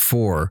name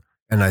before,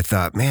 and I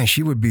thought, man,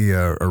 she would be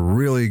a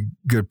really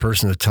good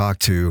person to talk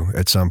to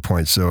at some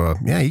point. So,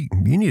 you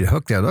need to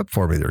hook that up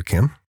for me there,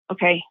 Kim.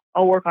 Okay,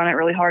 I'll work on it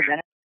really hard then.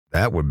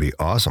 That would be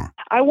awesome.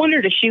 I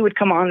wondered if she would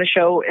come on the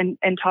show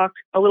and talk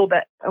a little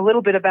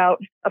bit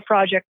about a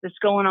project that's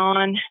going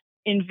on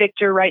in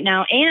Victor right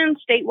now and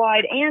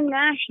statewide and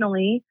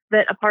nationally,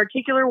 that a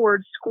particular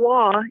word,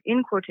 squaw,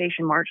 in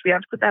quotation marks, we have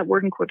to put that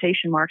word in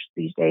quotation marks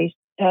these days,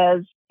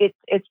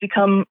 it's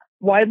become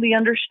widely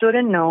understood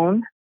and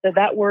known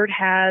that word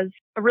has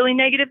a really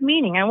negative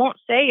meaning. I won't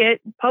say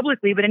it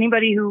publicly, but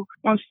anybody who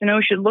wants to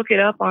know should look it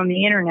up on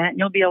the internet, and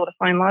you'll be able to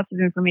find lots of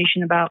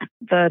information about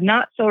the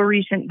not so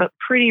recent but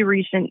pretty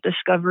recent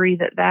discovery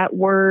that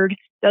word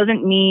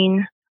doesn't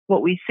mean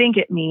what we think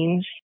it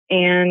means,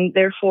 and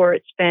therefore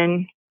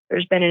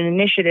there's been an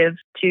initiative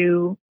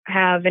to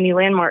have any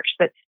landmarks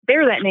that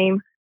bear that name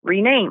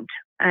renamed.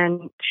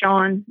 And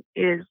Sean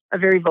is a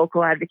very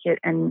vocal advocate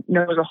and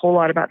knows a whole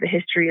lot about the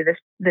history of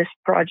this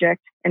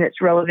project and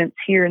its relevance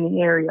here in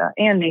the area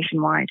and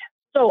nationwide.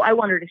 So I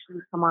wondered if she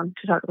would come on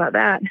to talk about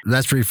that.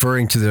 That's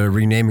referring to the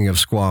renaming of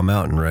Squaw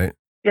Mountain, right?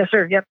 Yes,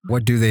 sir. Yep.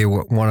 What do they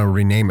want to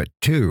rename it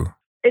to?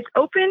 It's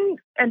open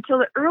until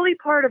the early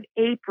part of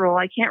April.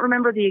 I can't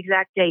remember the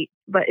exact date,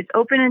 but it's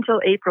open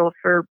until April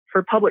for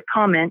public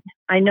comment.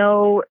 I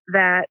know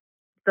that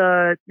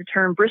the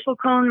term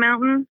Bristlecone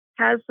Mountain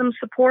has some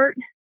support.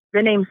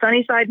 The name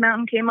Sunnyside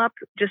Mountain came up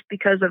just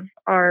because of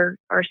our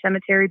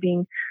cemetery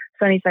being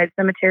Sunnyside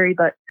Cemetery,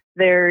 but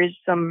there is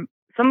some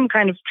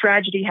kind of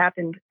tragedy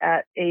happened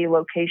at a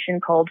location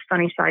called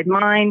Sunnyside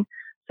Mine,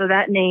 so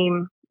that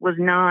name was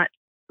not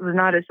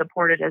as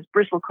supported as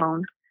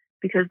Bristlecone,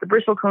 because the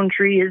bristlecone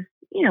tree is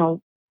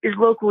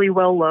locally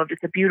well loved.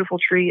 It's a beautiful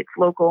tree. It's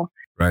local.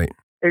 Right.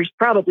 There's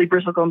probably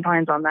bristlecone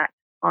pines on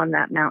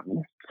that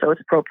mountain, so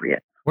it's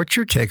appropriate. What's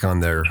your take on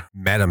there,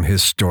 Madam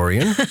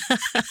Historian?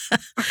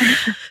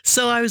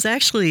 So I was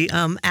actually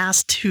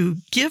asked to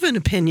give an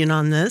opinion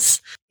on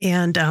this,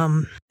 and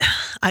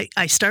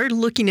I started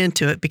looking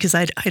into it because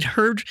I'd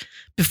heard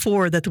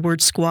before that the word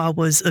squaw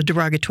was a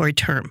derogatory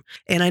term,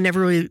 and I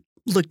never really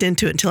looked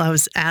into it until I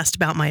was asked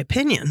about my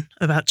opinion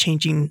about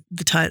changing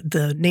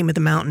the name of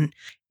the mountain.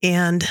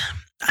 And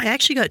I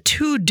actually got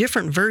two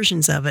different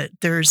versions of it.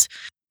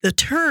 The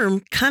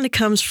term kind of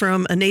comes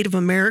from a Native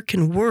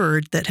American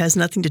word that has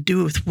nothing to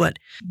do with what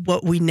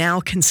we now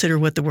consider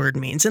what the word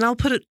means. And I'll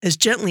put it as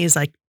gently as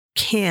I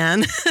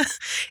can.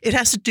 It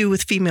has to do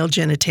with female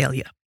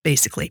genitalia,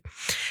 basically.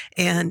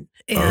 And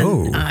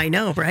I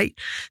know, right?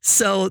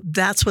 So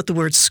that's what the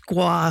word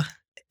squaw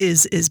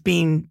is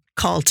being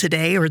called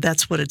today, or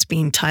that's what it's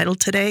being titled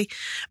today.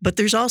 But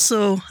there's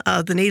also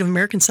the Native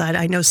American side.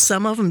 I know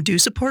some of them do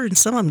support it and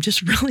some of them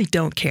just really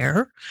don't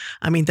care.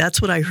 I mean,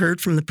 that's what I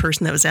heard from the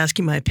person that was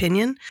asking my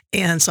opinion.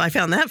 And so I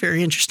found that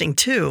very interesting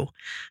too.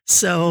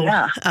 So,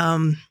 yeah.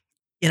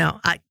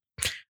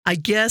 I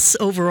guess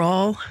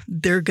overall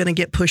they're going to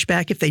get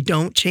pushback if they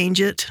don't change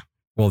it.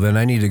 Well, then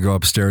I need to go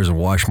upstairs and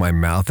wash my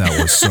mouth out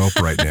with soap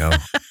right now.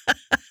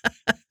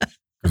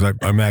 Because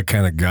I'm that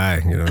kind of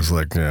guy, it's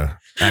like, yeah.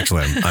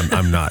 Actually,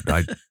 I'm not.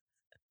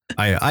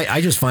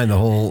 I just find the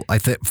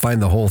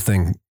whole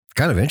thing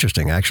kind of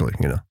interesting. Actually,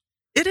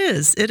 it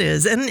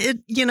is, and it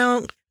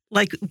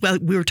like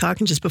we were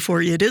talking just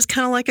before. It is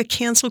kind of like a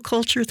cancel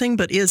culture thing,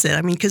 but is it?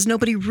 I mean, because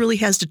nobody really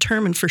has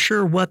determined for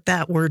sure what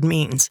that word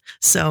means.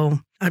 So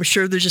I'm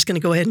sure they're just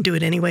going to go ahead and do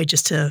it anyway,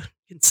 just to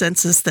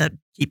consensus that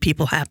keep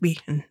people happy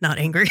and not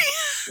angry.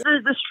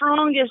 The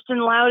strongest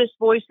and loudest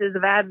voices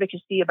of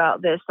advocacy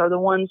about this are the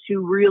ones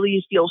who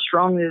really feel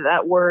strongly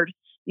that word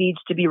needs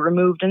to be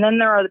removed. And then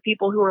there are the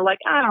people who are like,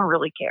 I don't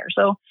really care.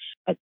 So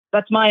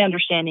that's my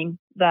understanding,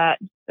 that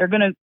they're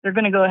going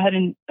to go ahead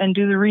and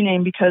do the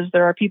rename because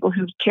there are people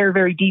who care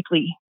very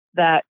deeply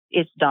that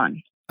it's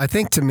done. I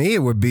think to me, it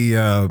would be,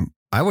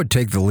 I would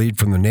take the lead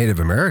from the Native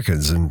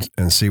Americans and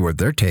see what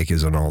their take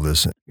is on all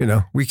this.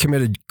 We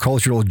committed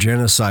cultural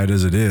genocide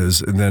as it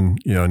is. And then,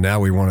 now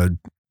we want to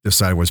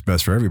decide what's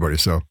best for everybody.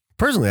 So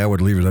personally, I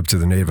would leave it up to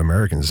the Native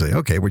Americans and say,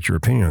 okay, what's your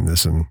opinion on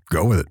this, and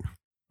go with it.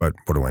 But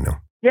what do I know?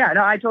 Yeah,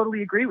 no, I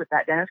totally agree with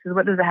that, Dennis, because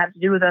what does it have to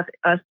do with us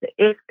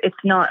if it's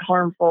not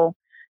harmful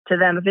to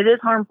them? If it is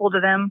harmful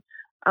to them,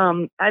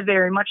 I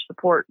very much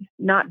support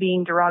not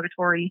being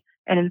derogatory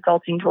and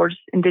insulting towards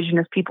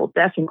Indigenous people,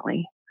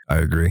 definitely. I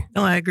agree.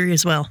 No, I agree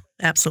as well.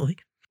 Absolutely.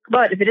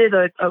 But if it is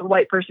a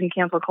white person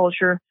cancel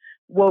culture,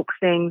 woke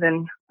thing,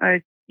 then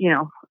I'd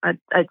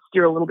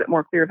steer a little bit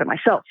more clear of it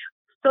myself.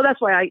 So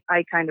that's why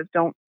I kind of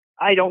don't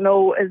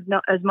know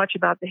as much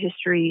about the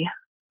history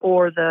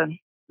or the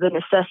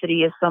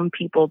necessity as some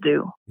people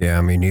do. Yeah,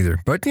 me neither.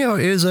 But it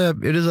is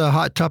a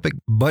hot topic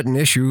button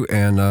issue,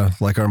 and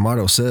like our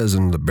motto says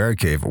in the Bear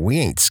Cave, we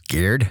ain't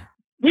scared.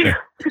 Yeah,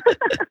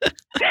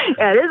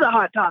 yeah, it is a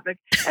hot topic,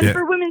 and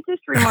for Women's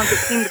History Month, it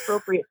seemed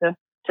appropriate to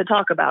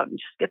talk about and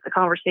just get the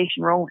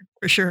conversation rolling.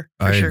 For sure.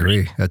 I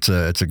agree. It's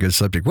a good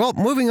subject. Well,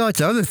 moving on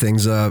to other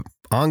things,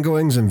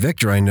 ongoings in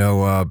Victor. I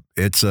know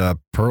it's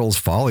Pearl's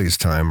Follies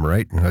time,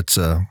 right? That's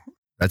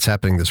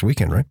happening this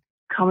weekend, right?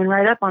 Coming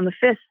right up on the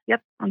 5th.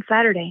 Yep, on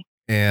Saturday.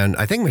 And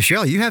I think,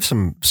 Michelle, you have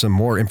some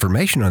more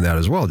information on that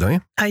as well, don't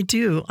you? I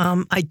do.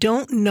 I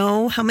don't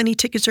know how many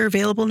tickets are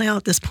available now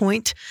at this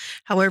point.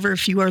 However,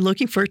 if you are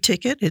looking for a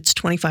ticket, it's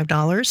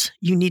 $25.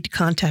 You need to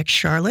contact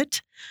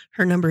Charlotte.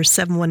 Her number is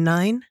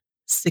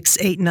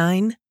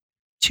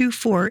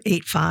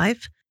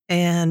 719-689-2485.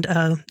 And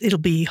it'll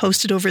be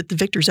hosted over at the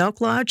Victor's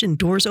Elk Lodge, and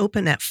doors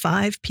open at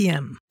 5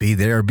 p.m. Be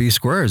there or be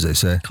square, as they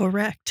say.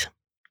 Correct.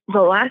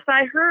 The last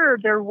I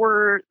heard, there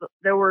were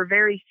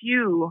very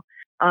few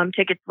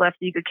tickets left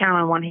that you could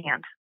count on one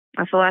hand.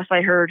 That's the last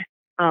I heard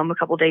a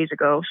couple days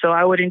ago. So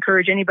I would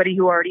encourage anybody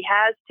who already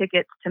has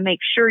tickets to make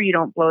sure you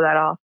don't blow that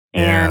off.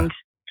 Yeah. And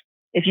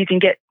if you can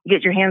get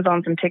your hands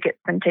on some tickets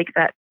and take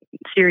that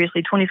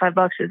seriously,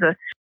 $25 is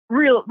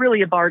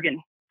really a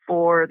bargain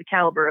for the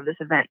caliber of this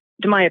event,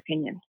 to my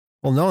opinion.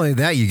 Well, not only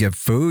that, you get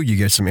food, you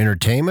get some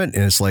entertainment,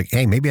 and it's like,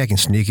 hey, maybe I can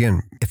sneak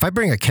in. If I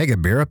bring a keg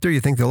of beer up there,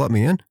 you think they'll let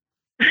me in?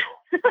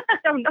 I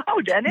don't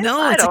know, Dennis.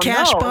 No, it's a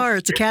cash bar.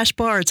 It's a cash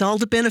bar. It's all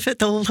to benefit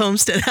the old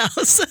Homestead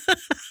House.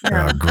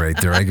 Oh, great.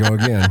 There I go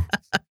again.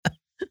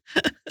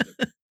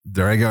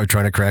 There I go,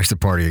 trying to crash the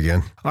party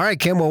again. All right,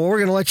 Kim, well, we're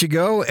going to let you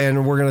go,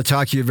 and we're going to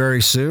talk to you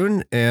very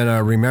soon.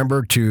 And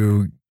remember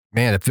to,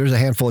 man, if there's a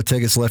handful of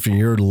tickets left and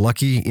you're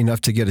lucky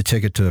enough to get a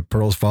ticket to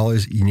Pearl's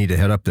Follies, you need to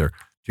head up there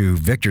to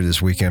Victor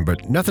this weekend.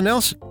 But nothing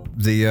else.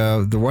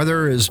 The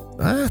weather is,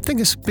 I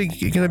think it's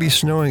going to be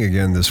snowing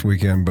again this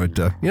weekend. But,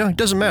 it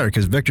doesn't matter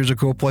because Victor's a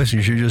cool place.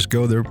 You should just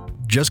go there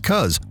just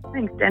because.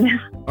 Thanks, Dennis.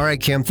 All right,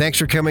 Kim, thanks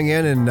for coming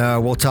in, and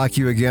we'll talk to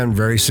you again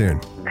very soon.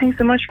 Thanks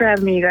so much for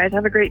having me, you guys.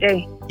 Have a great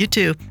day. You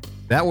too.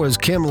 That was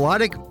Kim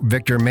Loddick,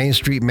 Victor Main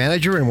Street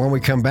Manager. And when we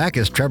come back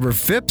is Trevor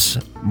Phipps,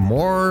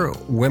 more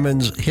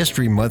Women's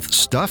History Month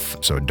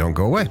stuff. So don't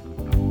go away.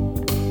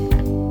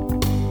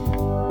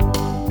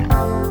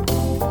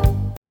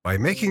 By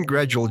making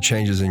gradual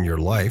changes in your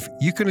life,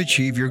 you can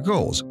achieve your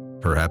goals.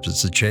 Perhaps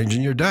it's a change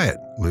in your diet,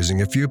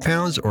 losing a few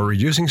pounds, or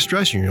reducing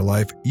stress in your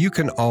life. You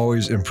can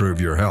always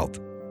improve your health.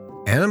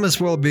 Animist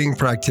Wellbeing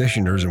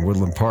practitioners in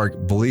Woodland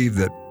Park believe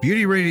that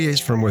beauty radiates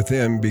from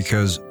within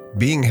because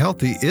being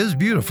healthy is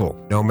beautiful.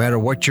 No matter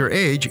what your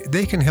age,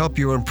 they can help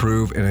you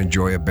improve and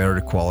enjoy a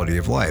better quality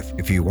of life.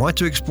 If you want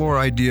to explore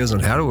ideas on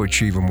how to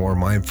achieve a more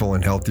mindful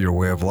and healthier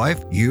way of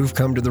life, you've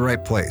come to the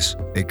right place.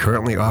 They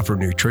currently offer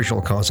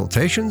nutritional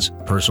consultations,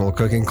 personal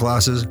cooking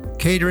classes,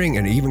 catering,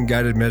 and even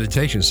guided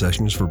meditation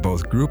sessions for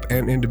both group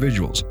and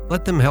individuals.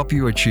 Let them help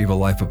you achieve a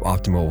life of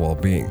optimal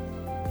well-being.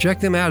 Check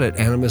them out at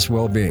Animist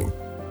Wellbeing.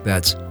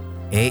 That's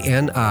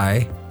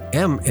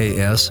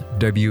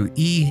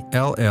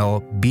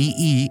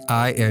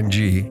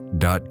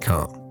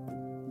ANIMASWELLBEING.com.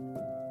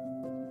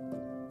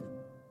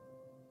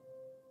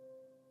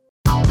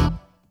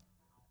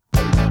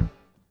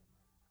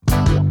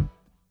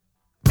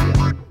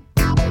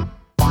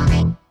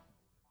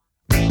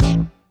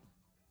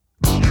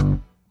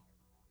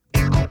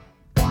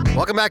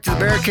 Welcome back to the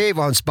Bear Cave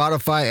on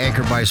Spotify,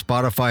 anchored by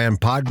Spotify and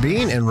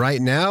Podbean. And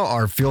right now,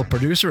 our field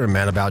producer and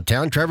man about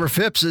town, Trevor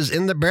Phipps, is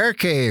in the Bear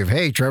Cave.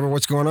 Hey, Trevor,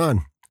 what's going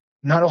on?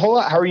 Not a whole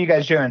lot. How are you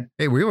guys doing?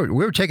 Hey, we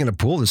were taking a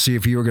pool to see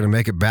if you were going to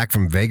make it back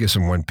from Vegas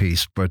in one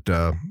piece, but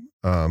yeah,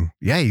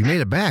 you made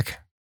it back.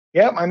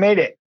 Yep, I made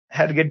it.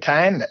 Had a good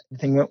time.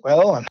 Everything went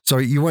well. So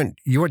you went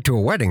to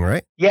a wedding,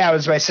 right? Yeah, it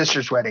was my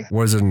sister's wedding.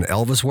 Was it an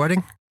Elvis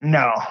wedding?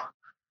 No,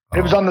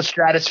 it was on the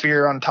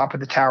Stratosphere on top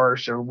of the tower,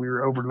 so we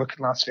were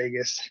overlooking Las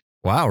Vegas.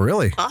 Wow,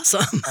 really?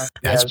 Awesome.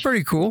 That's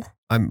pretty cool.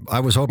 I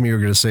was hoping you were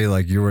going to say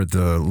like you were at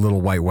the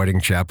little white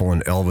wedding chapel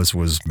and Elvis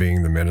was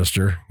being the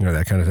minister,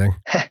 that kind of thing.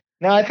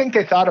 No, I think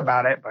they thought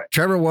about it, but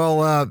Trevor,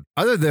 well,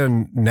 other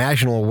than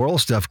national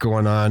world stuff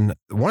going on,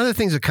 one of the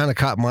things that kind of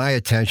caught my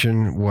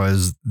attention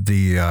was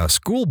the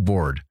school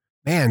board.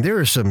 Man, there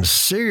is some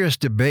serious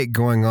debate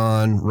going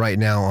on right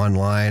now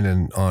online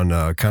and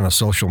on kind of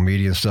social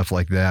media and stuff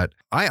like that.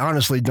 I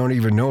honestly don't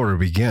even know where to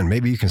begin.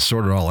 Maybe you can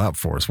sort it all out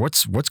for us.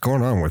 What's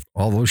going on with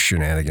all those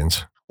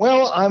shenanigans?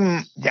 Well,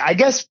 I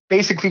guess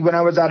basically when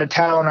I was out of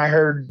town, I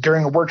heard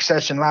during a work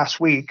session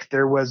last week,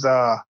 there was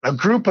a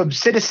group of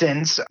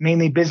citizens,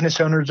 mainly business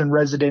owners and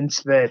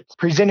residents, that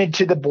presented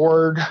to the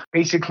board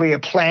basically a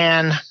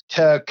plan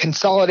to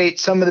consolidate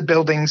some of the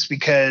buildings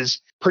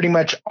because pretty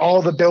much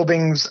all the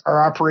buildings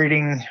are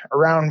operating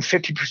around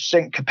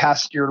 50%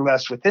 capacity or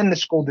less within the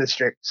school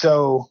district.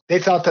 So they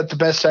thought that the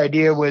best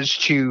idea was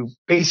to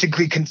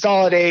basically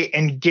consolidate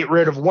and get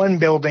rid of one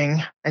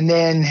building. And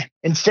then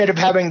instead of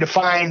having to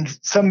find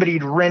somebody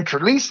to rent or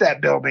lease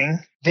that building,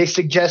 they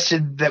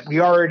suggested that we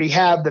already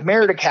have the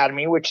Merit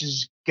Academy, which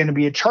is going to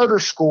be a charter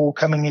school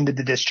coming into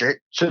the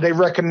district. So they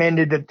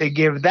recommended that they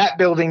give that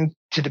building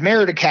to the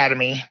Merit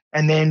Academy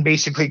and then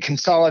basically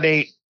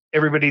consolidate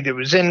everybody that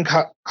was in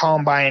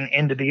Columbine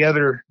into the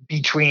other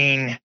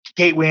between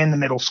Gateway and the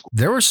middle school.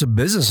 There were some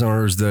business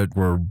owners that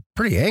were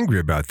pretty angry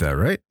about that,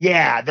 right?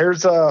 Yeah,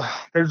 there's a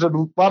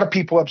lot of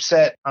people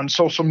upset on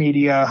social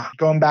media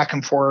going back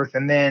and forth.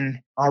 And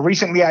then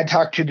recently I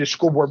talked to the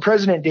school board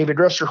president, David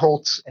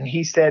Rusterholtz, and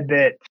he said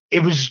that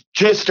it was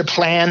just a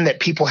plan that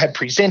people had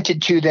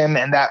presented to them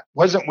and that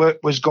wasn't what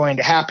was going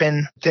to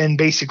happen. Then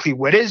basically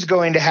what is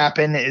going to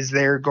happen is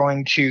they're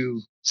going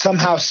to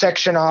somehow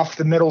section off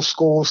the middle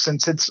school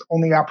since it's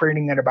only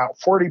operating at about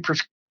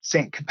 40%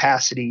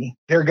 capacity.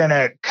 They're going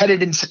to cut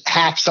it in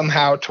half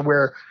somehow to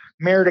where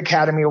Merit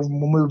Academy will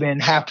move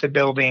in half the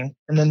building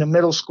and then the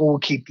middle school will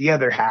keep the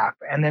other half.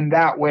 And then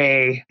that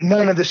way,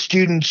 none of the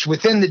students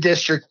within the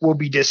district will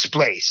be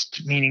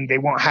displaced, meaning they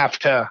won't have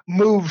to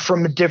move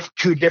from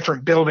to a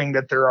different building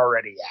that they're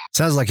already at.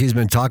 Sounds like he's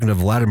been talking to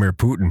Vladimir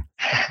Putin.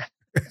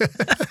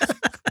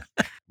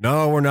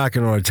 No, we're not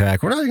going to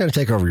attack. We're not going to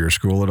take over your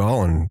school at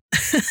all. And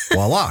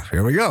voila,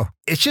 here we go.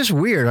 It's just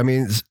weird. I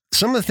mean,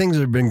 some of the things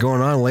that have been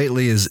going on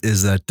lately is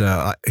that,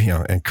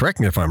 and correct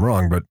me if I'm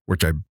wrong, but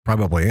which I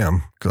probably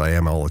am because I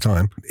am all the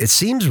time. It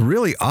seems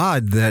really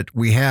odd that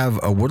we have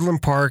a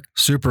Woodland Park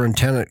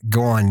superintendent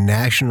go on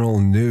national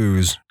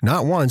news,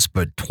 not once,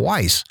 but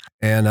twice.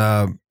 And,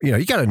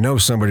 you got to know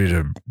somebody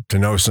to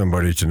know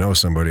somebody to know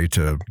somebody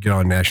to get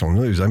on national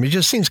news. I mean, it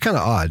just seems kind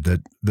of odd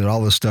that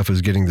all this stuff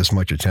is getting this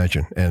much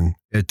attention. And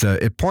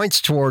it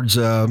points towards,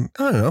 I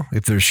don't know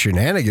if there's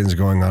shenanigans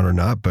going on or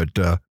not, but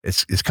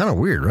it's kind of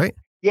weird, right?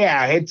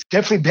 Yeah, it's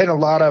definitely been a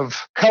lot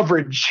of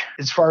coverage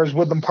as far as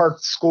Woodland Park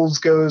schools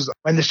goes.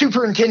 And the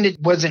superintendent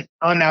wasn't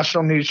on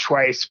national news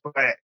twice,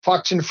 but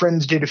Fox and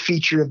Friends did a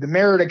feature of the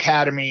Merit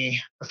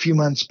Academy a few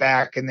months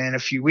back. And then a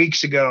few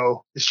weeks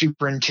ago, the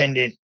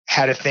superintendent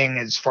had a thing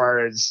as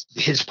far as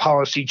his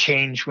policy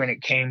change when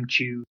it came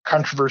to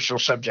controversial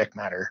subject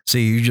matter.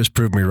 See, you just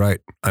proved me right.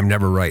 I'm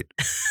never right.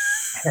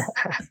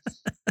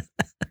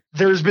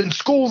 There's been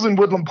schools in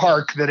Woodland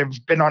Park that have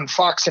been on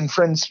Fox and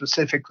Friends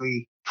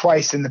specifically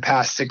twice in the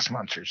past 6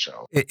 months or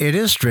so. It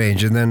is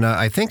strange. And then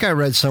I think I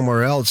read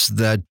somewhere else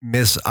that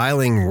Miss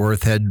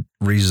Eilingworth had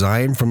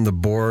resigned from the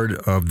board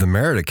of the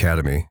Merit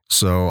Academy.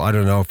 So I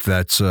don't know if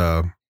that's...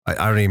 I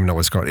don't even know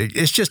what's going on.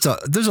 It's just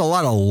there's a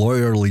lot of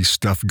lawyerly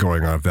stuff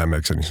going on, if that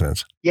makes any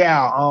sense.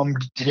 Yeah.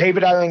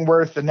 David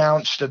Eilingworth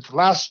announced at the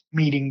last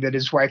meeting that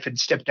his wife had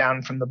stepped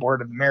down from the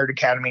board of the Merit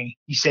Academy.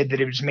 He said that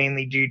it was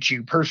mainly due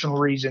to personal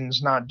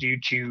reasons, not due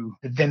to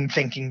them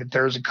thinking that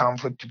there was a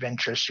conflict of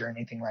interest or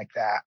anything like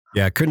that.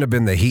 Yeah, it couldn't have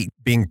been the heat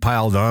being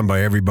piled on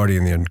by everybody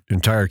in the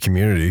entire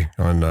community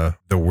on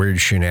the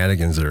weird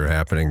shenanigans that are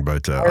happening.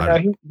 But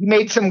he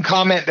made some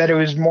comment that it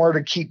was more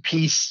to keep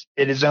peace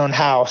at his own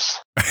house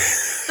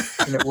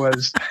than it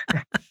was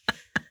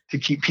to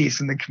keep peace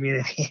in the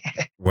community.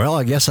 Well,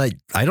 I guess I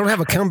don't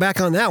have a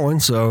comeback on that one.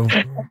 So,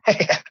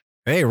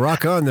 hey,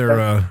 rock on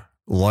there,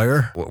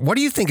 lawyer. What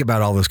do you think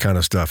about all this kind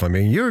of stuff? I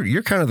mean,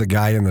 you're kind of the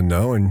guy in the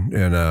know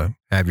and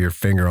have your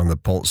finger on the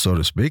pulse, so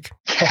to speak.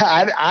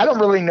 Yeah, I don't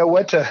really know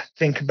what to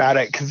think about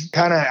it because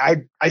kind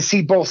of I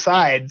see both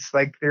sides.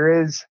 Like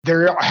there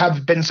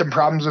have been some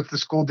problems with the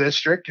school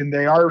district and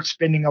they are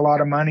spending a lot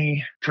of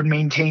money to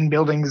maintain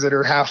buildings that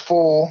are half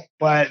full.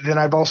 But then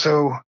I've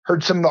also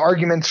heard some of the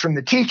arguments from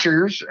the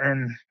teachers,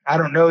 and I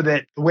don't know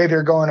that the way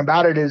they're going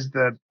about it is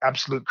the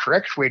absolute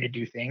correct way to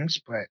do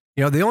things. But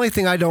the only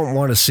thing I don't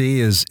want to see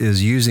is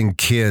using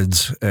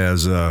kids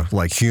as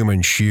like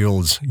human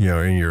shields,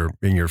 in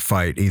your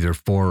fight, either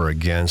for or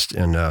against,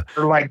 and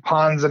or like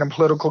pawns in a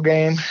political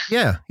game.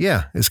 Yeah,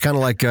 it's kind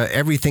of like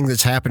everything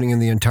that's happening in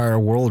the entire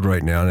world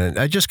right now, and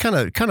it just kind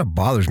of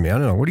bothers me. I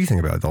don't know. What do you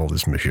think about all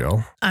this,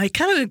 Michelle? I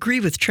kind of agree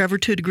with Trevor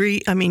to a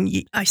degree. I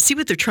mean, I see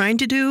what they're trying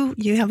to do.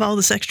 You have all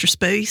this extra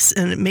space,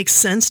 and it makes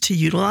sense to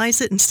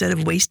utilize it instead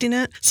of wasting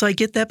it. So I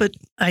get that, but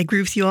I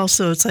agree with you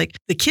also. It's like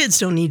the kids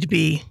don't need to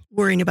be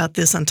worrying about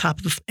this on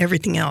top of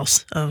everything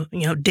else of,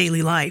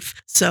 daily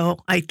life. So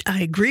I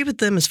agree with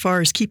them as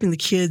far as keeping the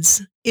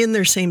kids in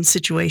their same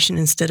situation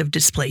instead of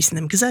displacing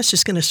them, because that's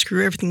just going to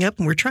screw everything up.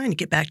 And we're trying to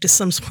get back to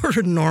some sort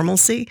of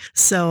normalcy.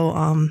 So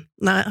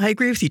I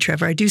agree with you,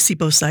 Trevor. I do see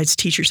both sides.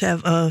 Teachers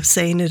have a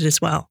say in it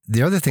as well.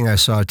 The other thing I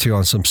saw too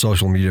on some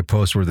social media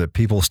posts were that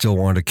people still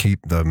want to keep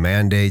the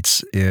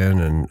mandates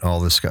in and all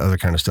this other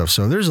kind of stuff.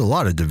 So there's a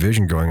lot of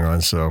division going on.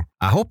 So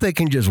I hope they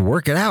can just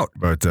work it out.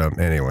 But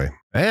anyway.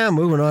 And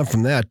moving on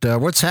from that,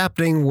 what's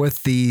happening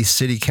with the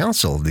city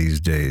council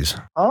these days?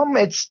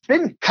 It's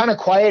been kind of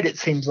quiet, it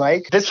seems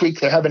like. This week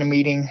they're having a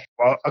meeting.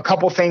 Well, a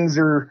couple things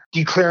are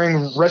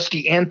declaring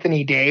Rusty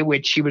Anthony Day,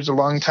 which he was a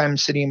longtime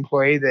city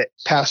employee that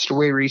passed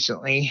away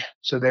recently.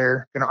 So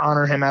they're going to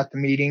honor him at the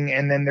meeting.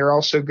 And then they're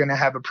also going to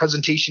have a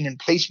presentation and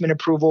placement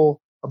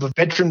approval of a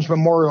Veterans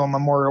Memorial in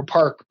Memorial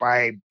Park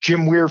by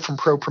Jim Weir from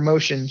Pro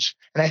Promotions.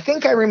 And I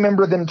think I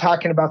remember them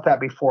talking about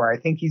that before. I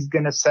think he's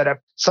going to set up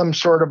some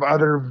sort of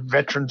other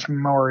Veterans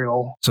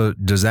Memorial. So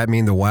does that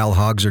mean the Wild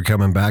Hogs are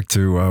coming back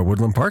to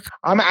Woodland Park?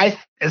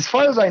 As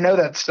far as I know,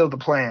 that's still the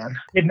plan.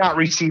 Did not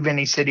receive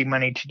any city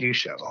money to do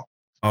so.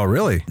 Oh,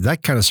 really?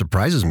 That kind of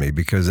surprises me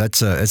because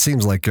that's it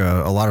seems like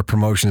a lot of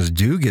promotions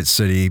do get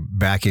city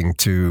backing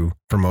to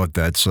promote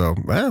that. So,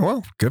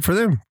 well, good for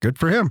them. Good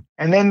for him.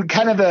 And then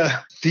kind of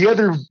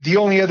the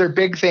only other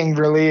big thing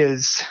really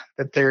is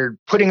that they're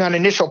putting on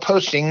initial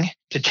posting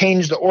to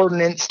change the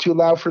ordinance to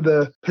allow for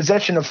the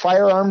possession of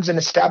firearms in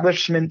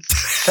establishments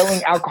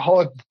selling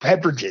alcoholic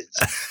beverages.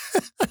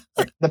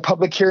 The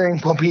public hearing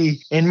will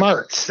be in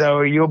March, so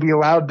you'll be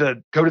allowed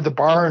to go to the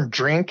bar and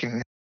drink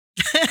and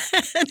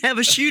have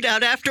a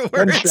shootout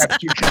afterwards.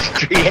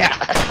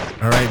 Yeah.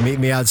 All right, meet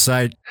me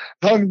outside.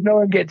 As long as no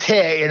one gets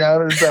hit,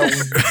 there's a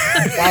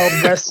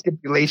Wild West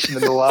stipulation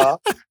in the law.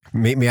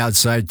 Meet me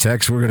outside,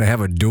 Tex. We're going to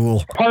have a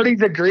duel.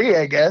 Parties agree,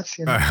 I guess.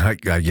 I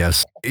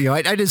guess.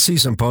 I did see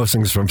some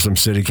postings from some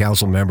city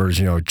council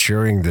members,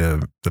 cheering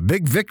the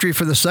big victory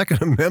for the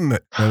Second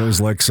Amendment. And it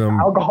was like some...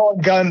 Alcohol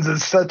and guns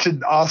is such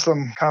an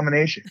awesome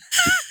combination.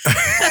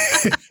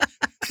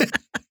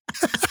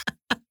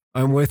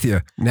 I'm with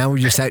you. Now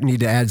we just need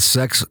to add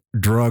sex,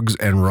 drugs,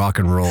 and rock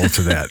and roll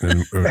to that,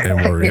 and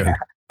we're in.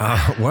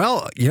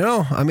 Well,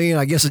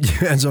 I guess it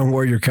depends on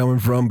where you're coming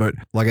from, but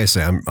like I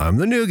say, I'm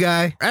the new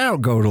guy. I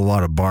don't go to a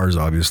lot of bars,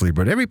 obviously,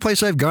 but every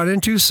place I've gone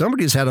into,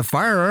 somebody's had a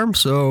firearm.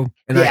 So,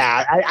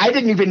 I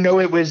didn't even know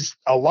it was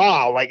a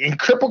law. Like in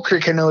Cripple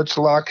Creek, I know it's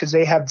a law because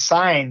they have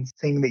signs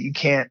saying that you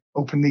can't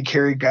openly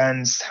carry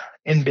guns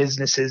in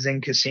businesses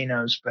and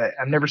casinos, but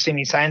I've never seen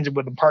any signs in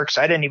Woodland Park,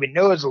 so I didn't even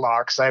know it was a law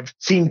because I've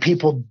seen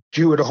people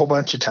do it a whole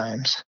bunch of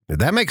times.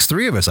 That makes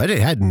three of us. I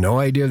had no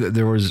idea that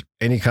there was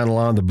any kind of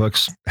law in the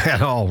books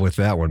at all with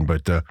that one,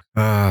 but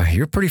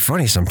you're pretty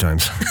funny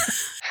sometimes.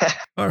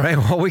 All right,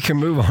 well, we can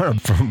move on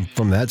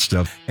from that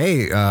stuff.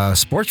 Hey,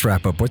 sports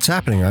wrap-up, what's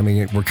happening? I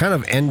mean, we're kind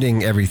of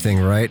ending everything,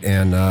 right?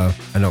 And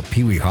I know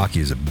Pee Wee hockey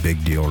is a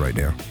big deal right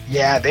now.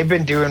 Yeah, they've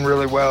been doing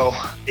really well.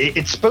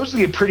 It's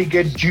supposedly a pretty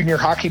good junior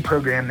hockey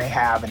program they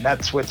have, and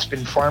that's what's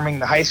been farming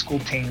the high school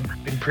team.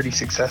 Been pretty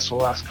successful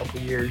the last couple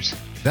of years.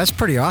 That's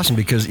pretty awesome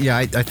because,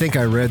 I think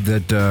I read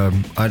that,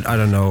 I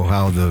don't know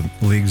how the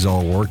leagues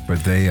all work,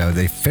 but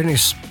they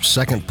finished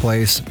second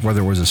place,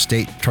 whether it was a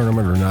state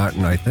tournament or not,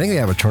 and I think they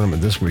have a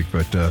tournament this week.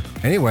 But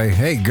anyway,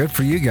 hey, good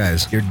for you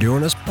guys. You're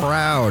doing us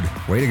proud.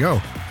 Way to go.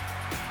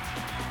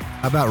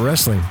 How about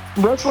wrestling?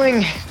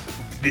 Wrestling,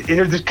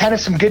 there's kind of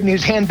some good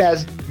news and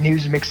bad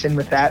news mixed in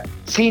with that.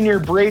 Senior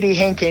Brady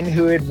Hankin,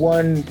 who had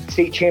won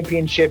state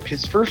championship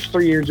his first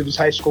 3 years of his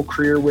high school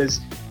career, was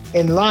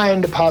in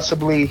line to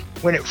possibly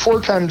win it 4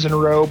 times in a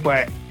row,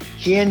 but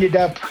he ended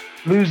up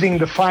losing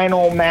the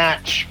final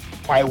match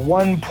by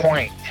 1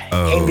 point.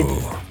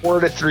 Oh.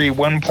 4-3,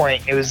 1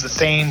 point. It was the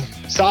same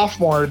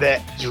sophomore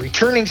that was a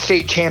returning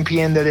state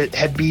champion that it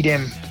had beat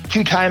him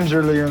 2 times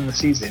earlier in the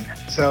season.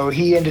 So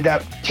he ended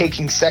up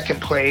taking second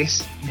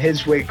place in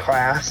his weight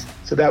class.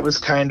 So that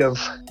was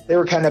they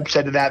were kind of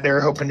upset at that. They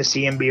were hoping to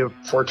see him be a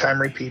 4-time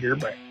repeater,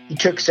 but he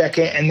took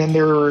second. And then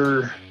there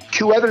were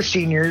 2 other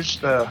seniors,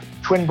 the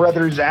twin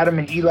brothers Adam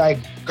and Eli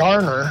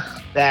Garner,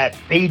 that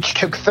they each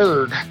took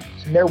third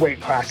in their weight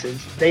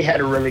classes. They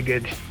had a really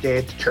good day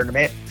at the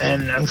tournament.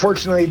 And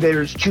unfortunately,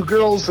 there's 2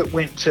 girls that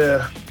went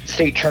to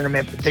state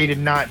tournament, but they did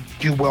not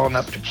do well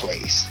enough to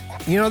place.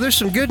 There's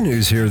some good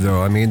news here,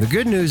 though. I mean, the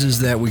good news is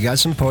that we got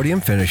some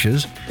podium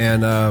finishes,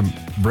 and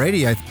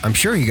Brady, I'm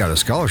sure he got a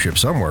scholarship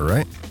somewhere,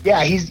 right?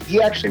 Yeah,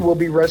 he actually will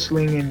be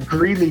wrestling in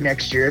Greeley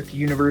next year at the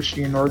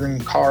University of Northern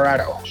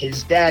Colorado.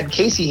 His dad,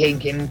 Casey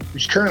Hankin,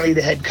 who's currently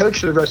the head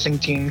coach of the wrestling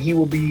team, he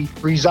will be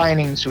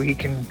resigning so he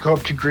can go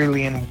up to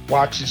Greeley and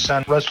watch his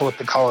son wrestle at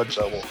the college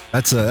level.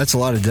 That's a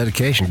lot of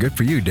dedication. Good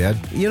for you, Dad.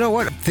 You know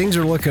what? Things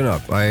are looking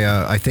up.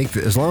 I think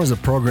that as long as the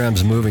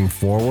program's moving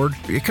forward,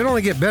 it can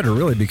only get better,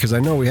 really, because I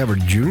know we have a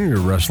junior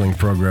wrestling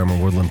program in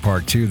Woodland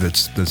Park, too,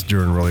 that's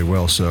doing really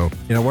well. So,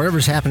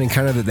 whatever's happening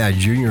kind of at that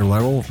junior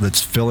level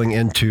that's filling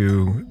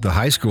into the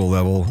high school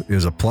level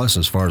is a plus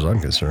as far as I'm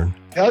concerned.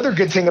 The other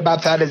good thing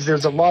about that is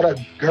there's a lot of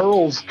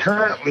girls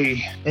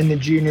currently in the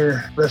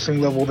junior wrestling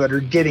level that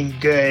are getting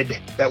good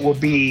that will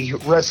be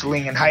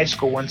wrestling in high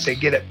school once they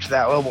get up to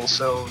that level.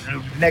 So in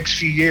the next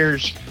few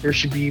years, there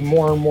should be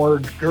more and more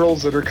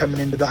girls that are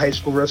coming into the high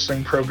school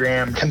wrestling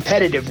program,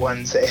 competitive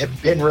ones that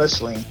have been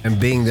wrestling. And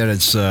being that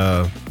it's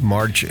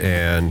March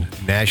and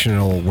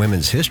National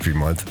Women's History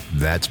Month,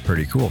 that's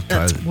pretty cool.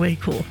 That's way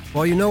cool.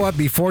 Well, you know what?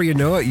 Before you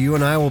know it, you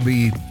and I will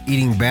be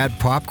eating bad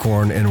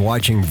popcorn and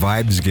watching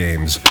Vibes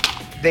games.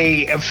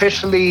 They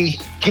officially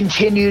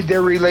continued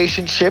their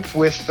relationship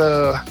with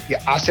the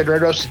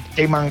Acereros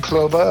de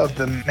Monclova of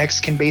the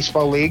Mexican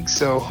Baseball League.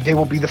 So they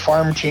will be the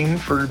farm team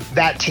for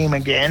that team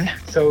again.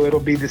 So it'll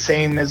be the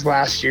same as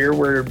last year,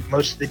 where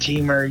most of the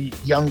team are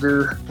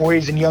younger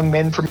boys and young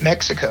men from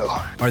Mexico.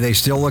 Are they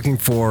still looking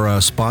for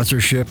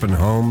sponsorship and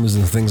homes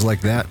and things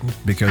like that?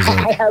 Because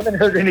I haven't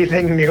heard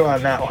anything new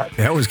on that one.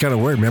 That was kind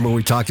of weird. Remember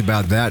we talked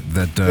about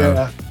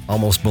that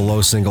almost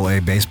below single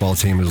A baseball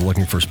team is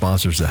looking for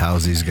sponsors to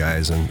house these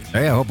guys. And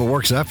hey, I hope it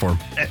works out for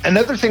them.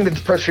 Another thing that the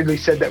press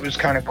release said that was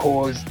kind of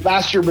cool is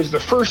last year was the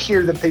first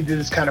year that they did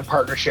this kind of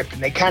partnership,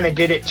 and they kind of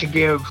did it to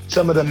give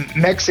some of the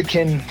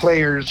Mexican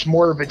players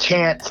more of a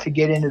chance to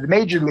get into the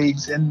major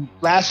leagues. And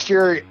last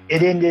year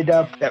it ended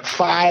up that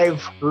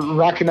 5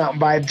 Rocky Mountain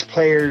Vibes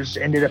players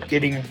ended up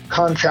getting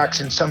contracts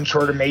in some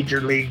sort of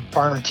major league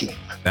farm team.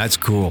 That's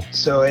cool.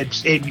 So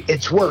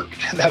it's worked.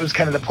 That was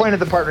kind of the point of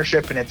the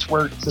partnership, and it's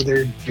worked. So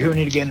they're doing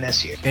it again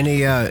this year.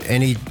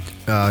 Any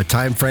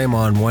time frame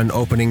on when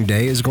opening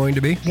day is going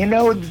to be? You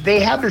know, they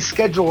have the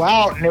schedule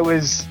out, and it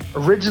was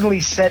originally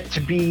set to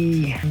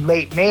be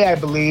late May, I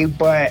believe.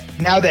 But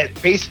now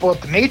that baseball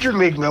at the major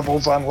league level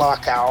is on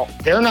lockout,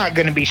 they're not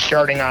going to be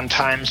starting on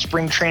time.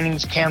 Spring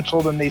training's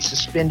canceled, and they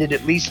suspended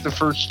at least the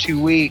first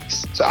 2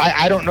 weeks. So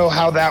I don't know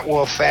how that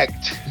will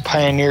affect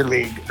Pioneer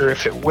League, or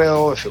if it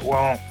will, if it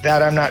won't.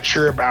 That I'm not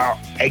sure about.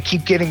 I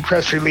keep getting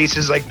press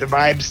releases like the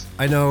Vibes.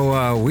 I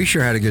know we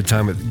sure had a good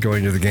time at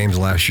going to the games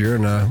last year,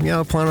 and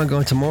I plan on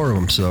going to more of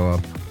them. So,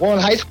 well, in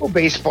high school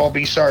baseball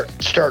be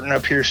starting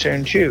up here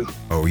soon too.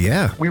 Oh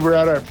yeah, we were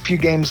at a few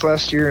games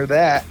last year of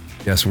that.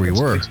 Yes, we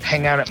were.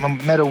 Hang out at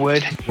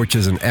Meadowood. Which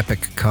is an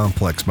epic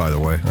complex, by the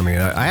way. I mean,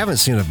 I haven't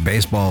seen a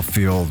baseball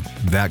field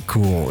that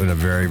cool in a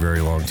very,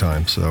 very long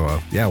time. So,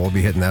 yeah, we'll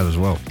be hitting that as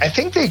well. I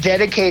think they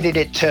dedicated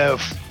it to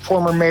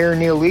former Mayor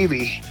Neil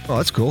Levy. Oh,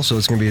 that's cool. So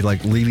it's going to be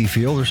like Levy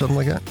Field or something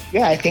like that?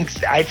 Yeah, I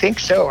think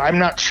so. I'm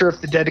not sure if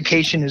the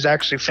dedication is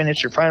actually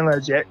finished or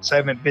finalized yet, because I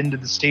haven't been to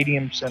the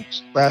stadium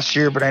since last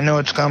year, but I know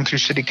it's gone through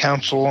city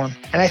council. And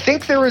I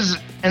think there was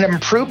an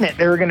improvement.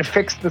 They were going to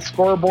fix the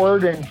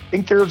scoreboard, and I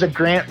think there was a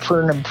grant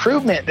for an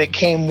improvement that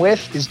came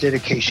with his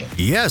dedication.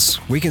 Yes,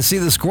 we can see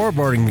the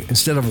scoreboard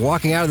instead of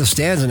walking out of the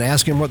stands and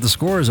asking what the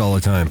score is all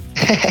the time.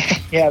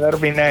 Yeah, that'll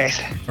be nice.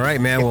 All right,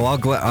 man. Well,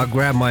 I'll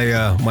grab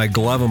my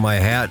glove and my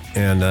hat,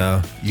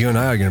 and you and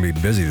I are going to be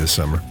busy this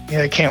summer.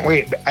 Yeah, I can't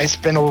wait. I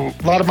spent a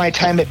lot of my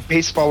time at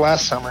baseball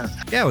last summer.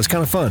 Yeah, it was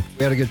kind of fun.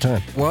 We had a good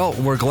time. Well,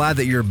 we're glad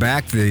that you're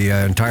back. The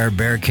entire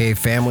Bear Cave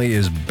family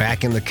is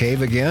back in the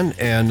cave again,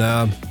 and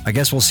I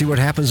guess we'll see what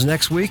happens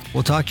next week.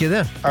 We'll talk to you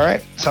then. All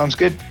right. Sounds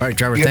good. All right,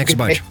 Trevor. Thanks a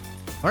bunch. Day.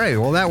 All right.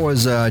 Well, that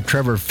was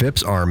Trevor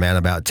Phipps, our Man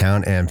About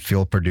Town and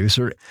field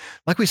producer.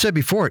 Like we said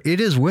before,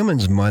 it is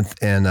Women's Month,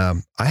 and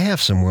I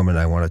have some women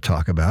I want to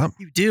talk about.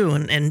 You do,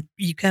 and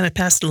you kind of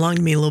passed along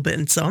to me a little bit,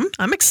 and so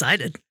I'm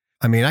excited.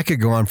 I mean, I could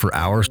go on for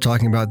hours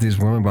talking about these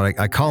women, but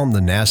I call them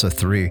the NASA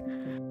 3.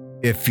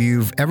 If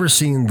you've ever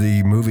seen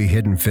the movie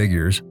Hidden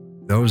Figures,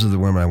 those are the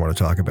women I want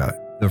to talk about.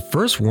 The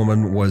first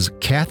woman was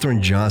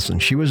Katherine Johnson.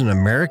 She was an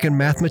American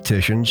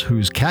mathematician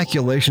whose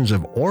calculations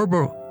of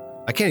orbital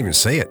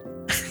mechanics.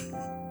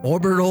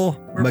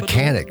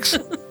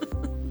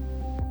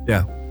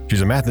 Yeah,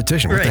 she's a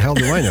mathematician. What the hell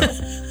do I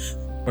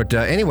know? But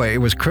anyway, it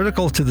was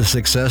critical to the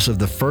success of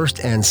the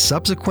first and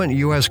subsequent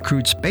U.S.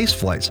 crewed space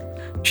flights.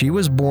 She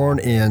was born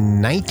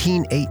in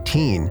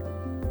 1918,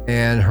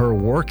 and her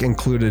work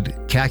included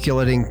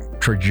calculating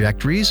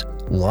trajectories,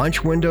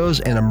 launch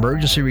windows, and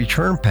emergency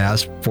return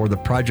paths for the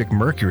Project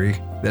Mercury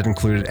that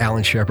included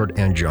Alan Shepard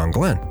and John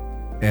Glenn.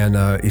 And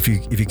if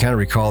you kind of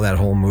recall that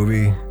whole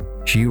movie,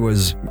 she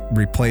was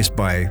replaced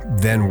by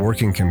then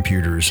working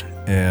computers,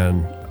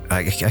 and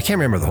I can't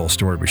remember the whole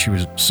story, but she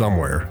was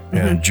somewhere,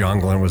 and John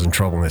Glenn was in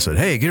trouble, and they said,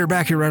 "Hey, get her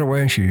back here right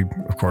away." And she,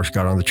 of course,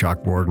 got on the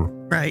chalkboard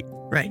and right.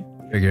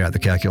 figured out the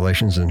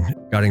calculations and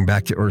got him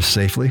back to Earth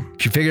safely.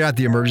 She figured out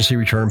the emergency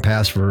return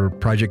paths for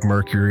Project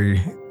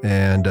Mercury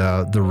and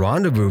the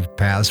rendezvous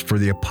paths for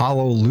the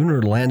Apollo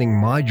lunar landing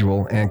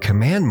module and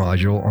command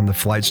module on the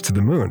flights to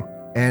the moon.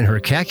 And her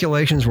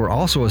calculations were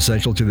also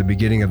essential to the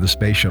beginning of the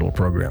space shuttle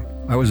program.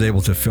 I was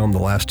able to film the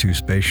last 2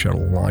 space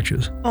shuttle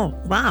launches. Oh,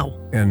 wow.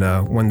 And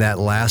when that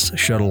last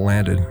shuttle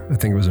landed, I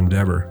think it was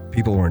Endeavour,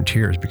 people were in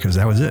tears because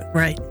that was it.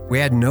 Right. We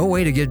had no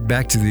way to get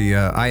back to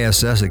the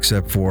ISS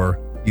except for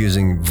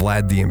using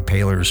Vlad the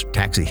Impaler's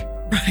taxi.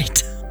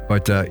 Right.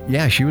 But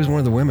yeah, she was one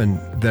of the women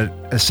that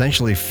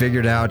essentially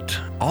figured out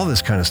all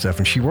this kind of stuff.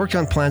 And she worked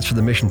on plans for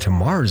the mission to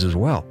Mars as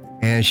well.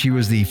 And she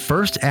was the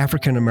first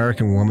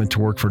African-American woman to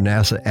work for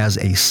NASA as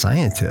a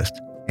scientist.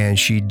 And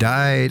she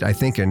died, I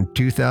think, in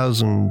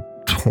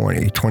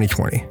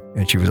 2020,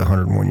 and she was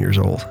 101 years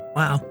old.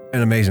 Wow.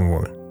 An amazing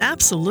woman.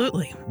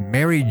 Absolutely.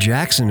 Mary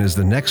Jackson is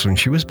the next one.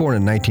 She was born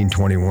in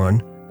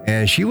 1921,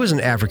 and she was an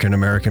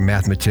African-American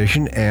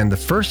mathematician and the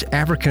first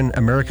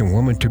African-American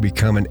woman to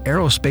become an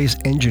aerospace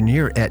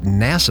engineer at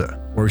NASA,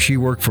 where she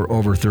worked for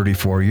over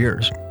 34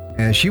 years.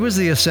 And she was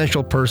the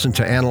essential person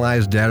to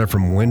analyze data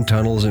from wind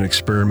tunnels and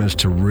experiments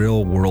to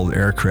real-world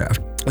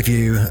aircraft. if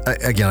you,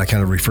 again, I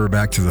kind of refer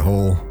back to the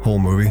whole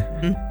movie.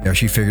 Mm-hmm.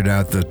 She figured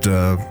out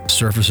that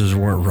surfaces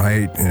weren't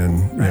right,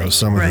 and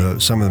some of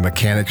the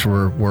mechanics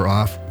were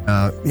off.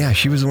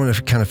 She was the one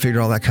that kind of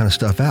figured all that kind of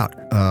stuff out.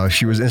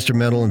 She was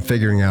instrumental in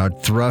figuring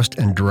out thrust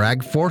and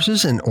drag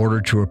forces in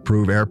order to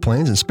approve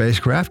airplanes and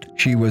spacecraft.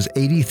 She was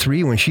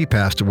 83 when she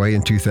passed away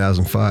in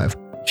 2005.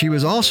 She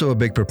was also a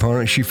big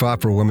proponent. She fought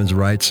for women's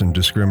rights and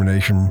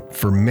discrimination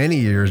for many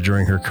years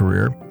during her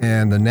career.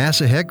 And the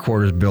NASA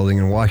headquarters building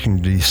in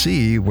Washington,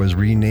 D.C. was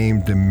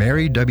renamed the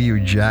Mary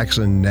W.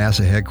 Jackson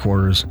NASA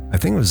headquarters. I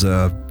think it was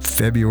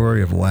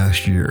February of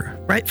last year.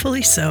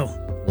 Rightfully so.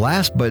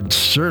 Last but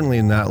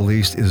certainly not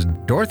least is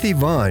Dorothy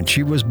Vaughan.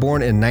 She was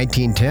born in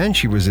 1910.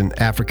 She was an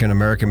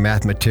African-American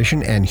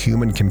mathematician and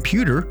human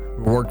computer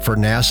who worked for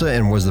NASA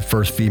and was the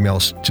first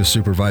female to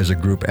supervise a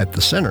group at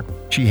the center.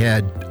 She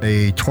had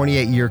a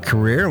 28-year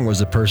career and was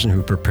the person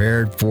who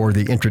prepared for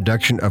the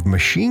introduction of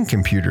machine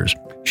computers.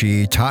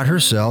 She taught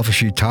herself,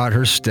 she taught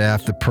her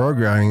staff the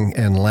programming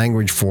and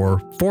language for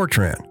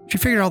Fortran. She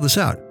figured all this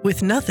out.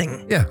 With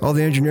nothing. Yeah, all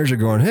the engineers are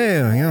going,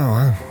 hey,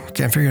 I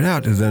can't figure it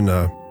out. And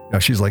then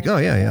she's like, oh,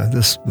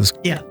 this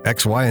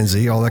X, Y, and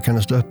Z, all that kind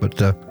of stuff.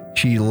 But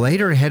she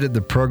later headed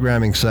the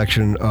programming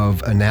section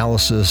of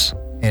analysis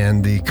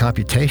and the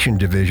computation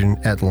division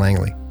at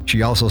Langley.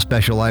 She also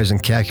specialized in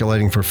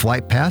calculating for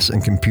flight paths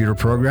and computer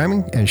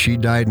programming, and she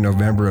died in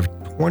November of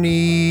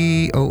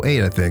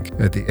 2008, I think,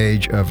 at the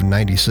age of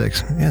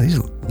 96. Yeah, these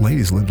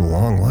ladies lived a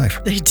long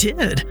life. They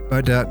did.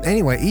 But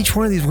anyway, each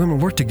one of these women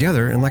worked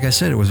together, and like I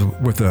said, it was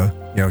with a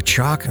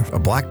chalk, a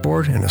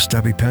blackboard, and a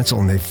stubby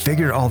pencil, and they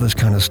figured all this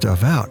kind of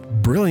stuff out.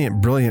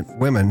 Brilliant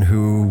women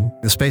who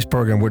the space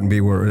program wouldn't be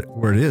where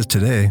it is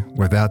today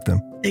without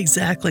them.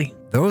 Exactly.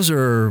 Those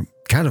are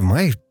kind of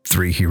my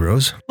three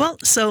heroes. Well,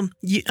 so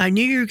I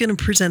knew you were going to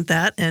present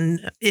that.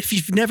 And if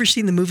you've never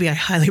seen the movie, I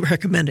highly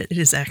recommend it. It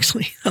is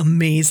actually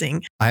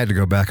amazing. I had to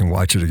go back and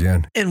watch it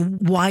again.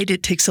 And why did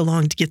it take so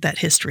long to get that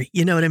history?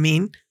 You know what I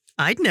mean?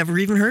 I'd never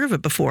even heard of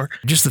it before.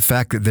 Just the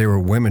fact that they were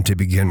women to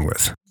begin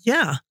with.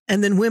 Yeah.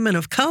 And then women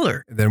of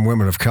color. Then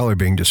women of color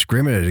being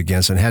discriminated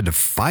against and had to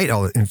fight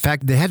all. In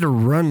fact, they had to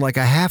run like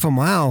a half a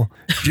mile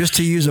just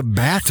to use a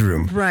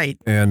bathroom. Right.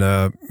 And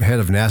head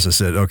of NASA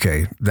said,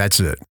 okay,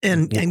 that's it.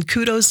 And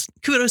kudos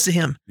to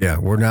him. Yeah.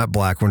 We're not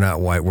black. We're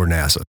not white. We're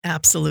NASA.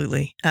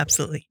 Absolutely.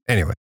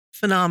 Anyway.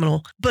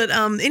 Phenomenal. But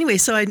anyway,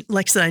 so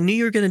I knew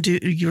you were going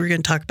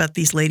to talk about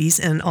these ladies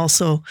and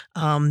also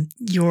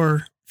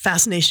your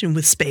fascination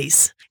with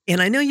space.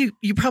 And I know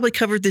you probably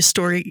covered this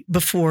story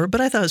before, but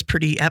I thought it was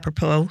pretty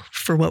apropos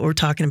for what we're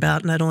talking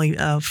about, not only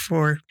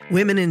for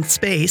women in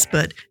space,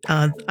 but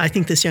I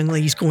think this young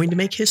lady's going to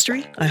make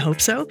history. I hope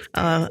so.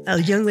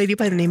 A young lady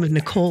by the name of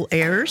Nicole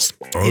Ayers.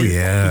 Oh,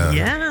 yeah.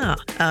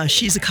 Yeah.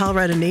 She's a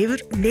Colorado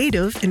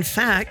native. In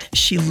fact,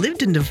 she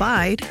lived in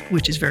Divide,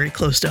 which is very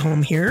close to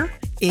home here.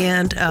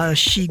 And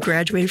she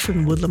graduated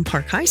from Woodland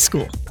Park High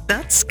School.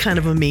 That's kind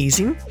of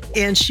amazing.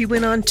 And she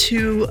went on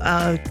to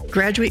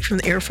graduate from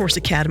the Air Force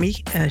Academy.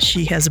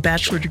 She has a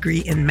bachelor's degree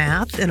in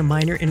math and a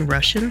minor in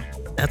Russian.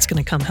 That's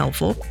going to come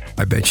helpful.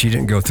 I bet she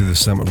didn't go through the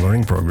Summit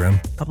Learning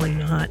Program. Probably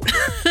not.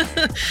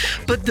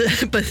 But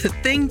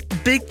the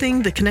big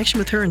thing, the connection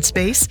with her in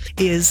space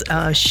is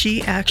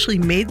she actually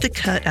made the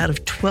cut out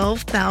of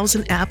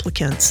 12,000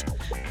 applicants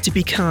to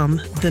become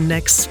the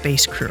next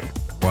space crew.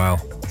 Wow.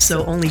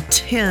 So only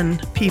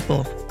 10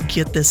 people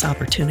get this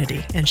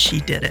opportunity, and she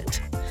did it.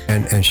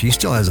 And she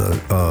still has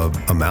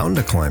a mountain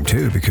to climb,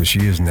 too, because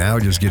she is now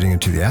just getting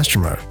into the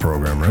astronaut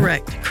program,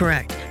 right?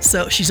 Correct.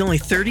 So she's only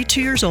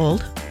 32 years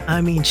old.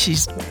 I mean,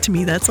 to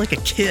me, that's like a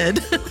kid.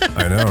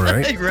 I know,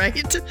 right?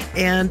 Right.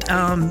 And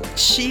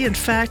she, in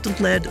fact,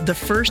 led the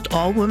first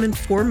all-women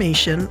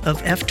formation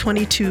of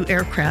F-22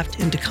 aircraft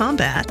into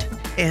combat.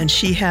 And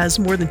she has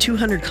more than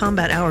 200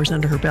 combat hours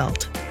under her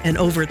belt and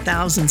over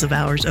thousands of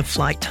hours of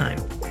flight time.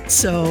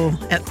 So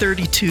at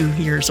 32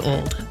 years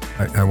old.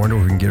 I wonder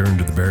if we can get her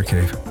into the Bear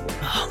Cave.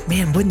 Oh,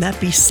 man, wouldn't that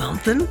be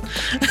something?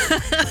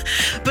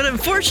 But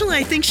unfortunately,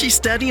 I think she's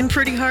studying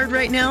pretty hard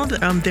right now.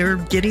 They're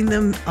getting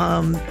them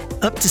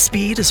up to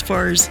speed as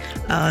far as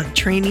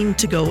training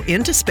to go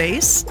into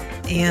space.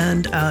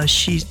 And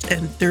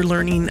they're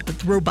learning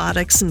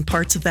robotics and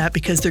parts of that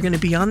because they're going to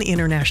be on the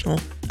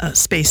International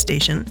Space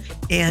Station.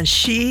 And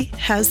she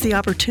has the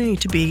opportunity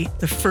to be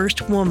the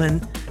first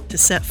woman to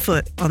set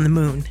foot on the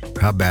moon.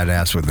 How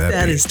badass would that be?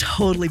 That is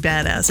totally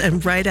badass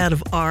and right out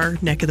of our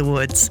neck of the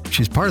woods.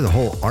 She's part of the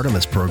whole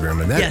Artemis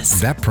program, and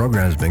that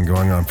program has been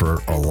going on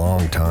for a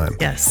long time.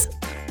 Yes.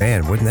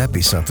 Man, wouldn't that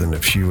be something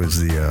if she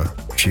was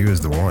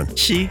the one?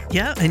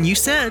 And you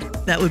said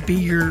that would be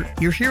your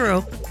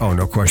hero. Oh,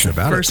 no question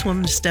about it. First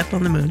woman to step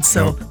on the moon.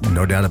 So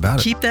no doubt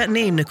about it. Keep that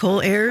name,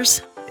 Nicole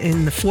Ayers,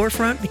 in the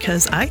forefront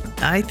because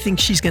I think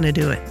she's going to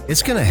do it.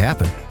 It's going to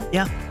happen.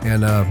 Yeah.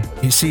 And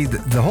you see,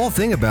 the whole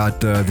thing about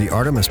the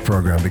Artemis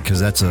program, because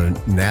that's a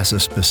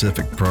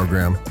NASA-specific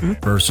program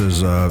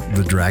versus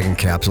the Dragon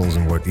capsules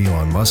and what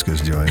Elon Musk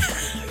is doing,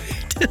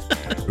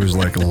 who's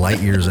like light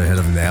years ahead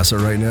of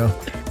NASA right now.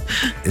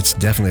 It's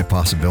definitely a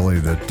possibility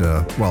that,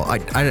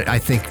 I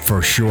think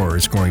for sure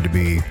it's going to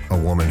be a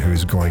woman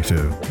who's going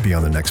to be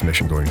on the next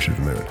mission going to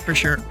the moon. For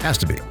sure. Has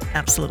to be.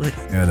 Absolutely.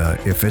 And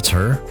if it's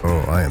her,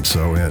 I am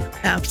so in.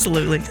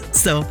 Absolutely.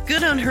 So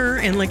good on her.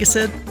 And like I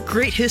said,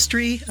 great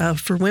history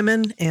for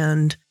women.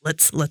 And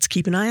let's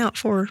keep an eye out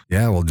for her.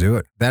 Yeah, we'll do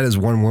it. That is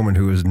one woman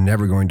who is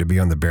never going to be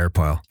on the bear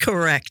pile.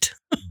 Correct.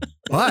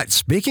 But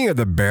speaking of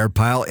the bear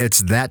pile,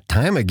 it's that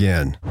time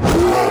again.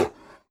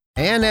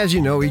 And as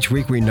you know, each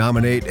week we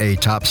nominate a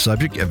top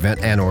subject,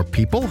 event, and or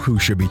people who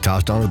should be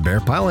tossed on the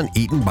bear pile and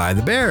eaten by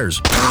the bears.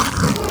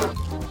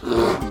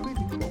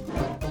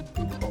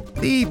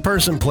 The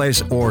person,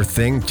 place, or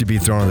thing to be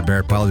thrown on the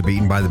bear pile to be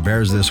eaten by the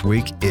bears this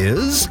week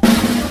is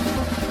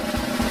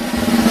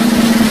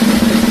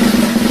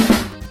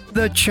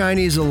the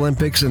Chinese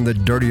Olympics and the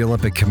Dirty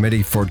Olympic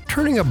Committee for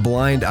turning a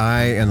blind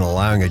eye and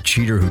allowing a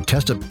cheater who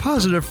tested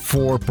positive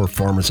for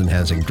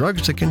performance-enhancing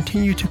drugs to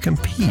continue to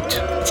compete.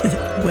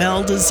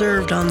 Well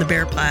deserved on the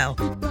bear pile.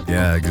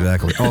 Yeah,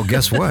 exactly. Oh,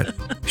 guess what?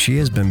 She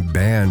has been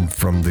banned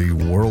from the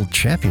World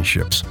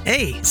Championships.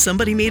 Hey,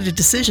 somebody made a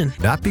decision.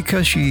 Not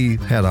because she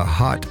had a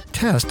hot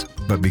test,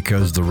 but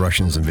because the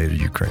Russians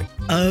invaded Ukraine.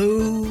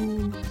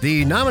 Oh.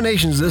 The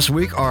nominations this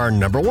week are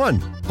number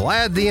 1,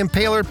 Vlad the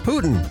Impaler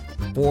Putin,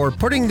 for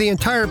putting the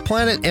entire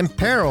planet in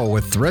peril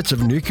with threats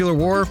of nuclear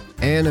war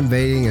and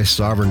invading a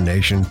sovereign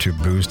nation to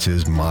boost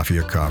his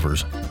mafia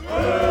coffers.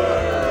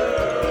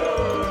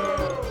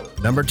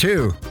 Number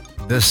 2,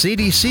 the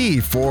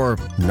CDC for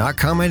not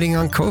commenting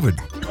on COVID.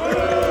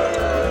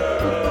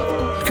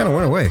 It kind of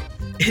went away.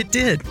 It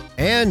did.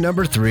 And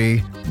number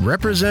 3,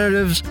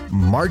 Representatives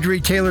Marjorie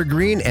Taylor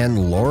Greene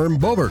and Lauren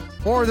Boebert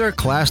for their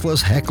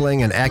classless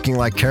heckling and acting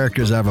like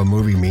characters out of a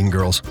movie, Mean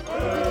Girls.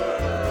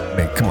 I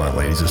mean, come on,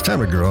 ladies. It's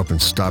time to grow up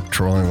and stop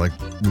trolling like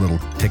little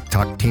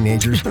TikTok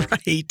teenagers.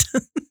 Right.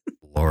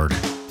 Lord.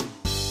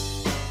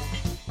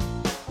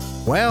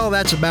 Well,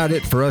 that's about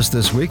it for us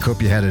this week.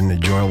 Hope you had an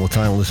enjoyable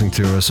time listening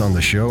to us on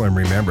the show. And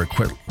remember,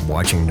 quit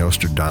watching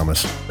Nostradamus.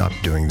 Stop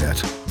doing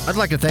that. I'd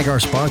like to thank our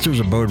sponsors,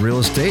 Abode Real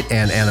Estate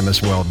and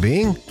Animus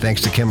Wellbeing.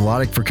 Thanks to Kim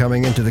Loddick for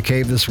coming into the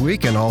cave this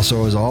week. And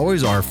also, as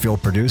always, our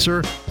field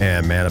producer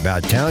and man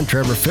about town,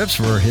 Trevor Phipps,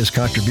 for his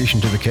contribution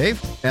to the cave.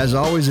 As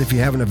always, if you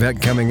have an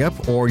event coming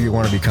up or you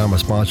want to become a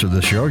sponsor of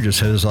the show, just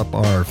hit us up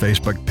on our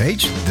Facebook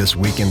page, This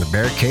Week in the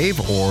Bear Cave,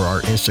 or our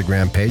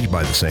Instagram page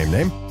by the same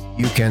name.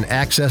 You can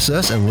access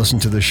us and listen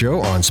to the show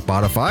on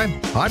Spotify,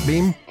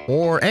 Podbean,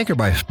 or Anchor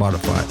by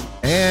Spotify.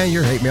 And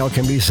your hate mail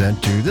can be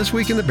sent to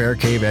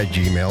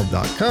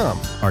thisweekinthebearcave@gmail.com.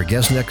 Our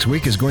guest next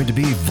week is going to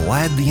be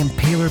Vlad the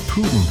Impaler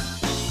Putin.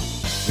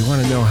 We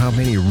want to know how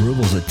many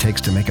rubles it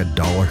takes to make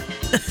 $1.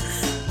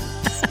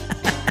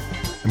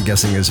 I'm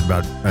guessing it's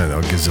about,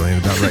 a gazillion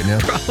about right now.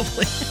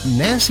 Probably.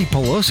 Nancy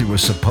Pelosi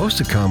was supposed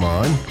to come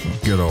on,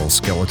 good old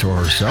Skeletor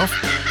herself.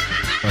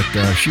 But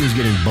she was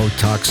getting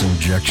Botox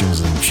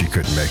injections and she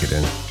couldn't make it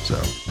in. So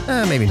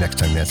maybe next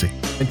time, Nancy.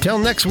 Until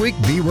next week,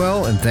 be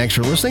well and thanks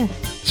for listening.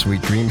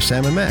 Sweet dreams,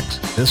 Sam and Max.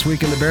 This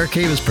Week in the Bear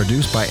Cave is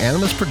produced by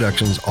Animus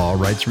Productions, all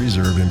rights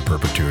reserved in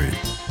perpetuity.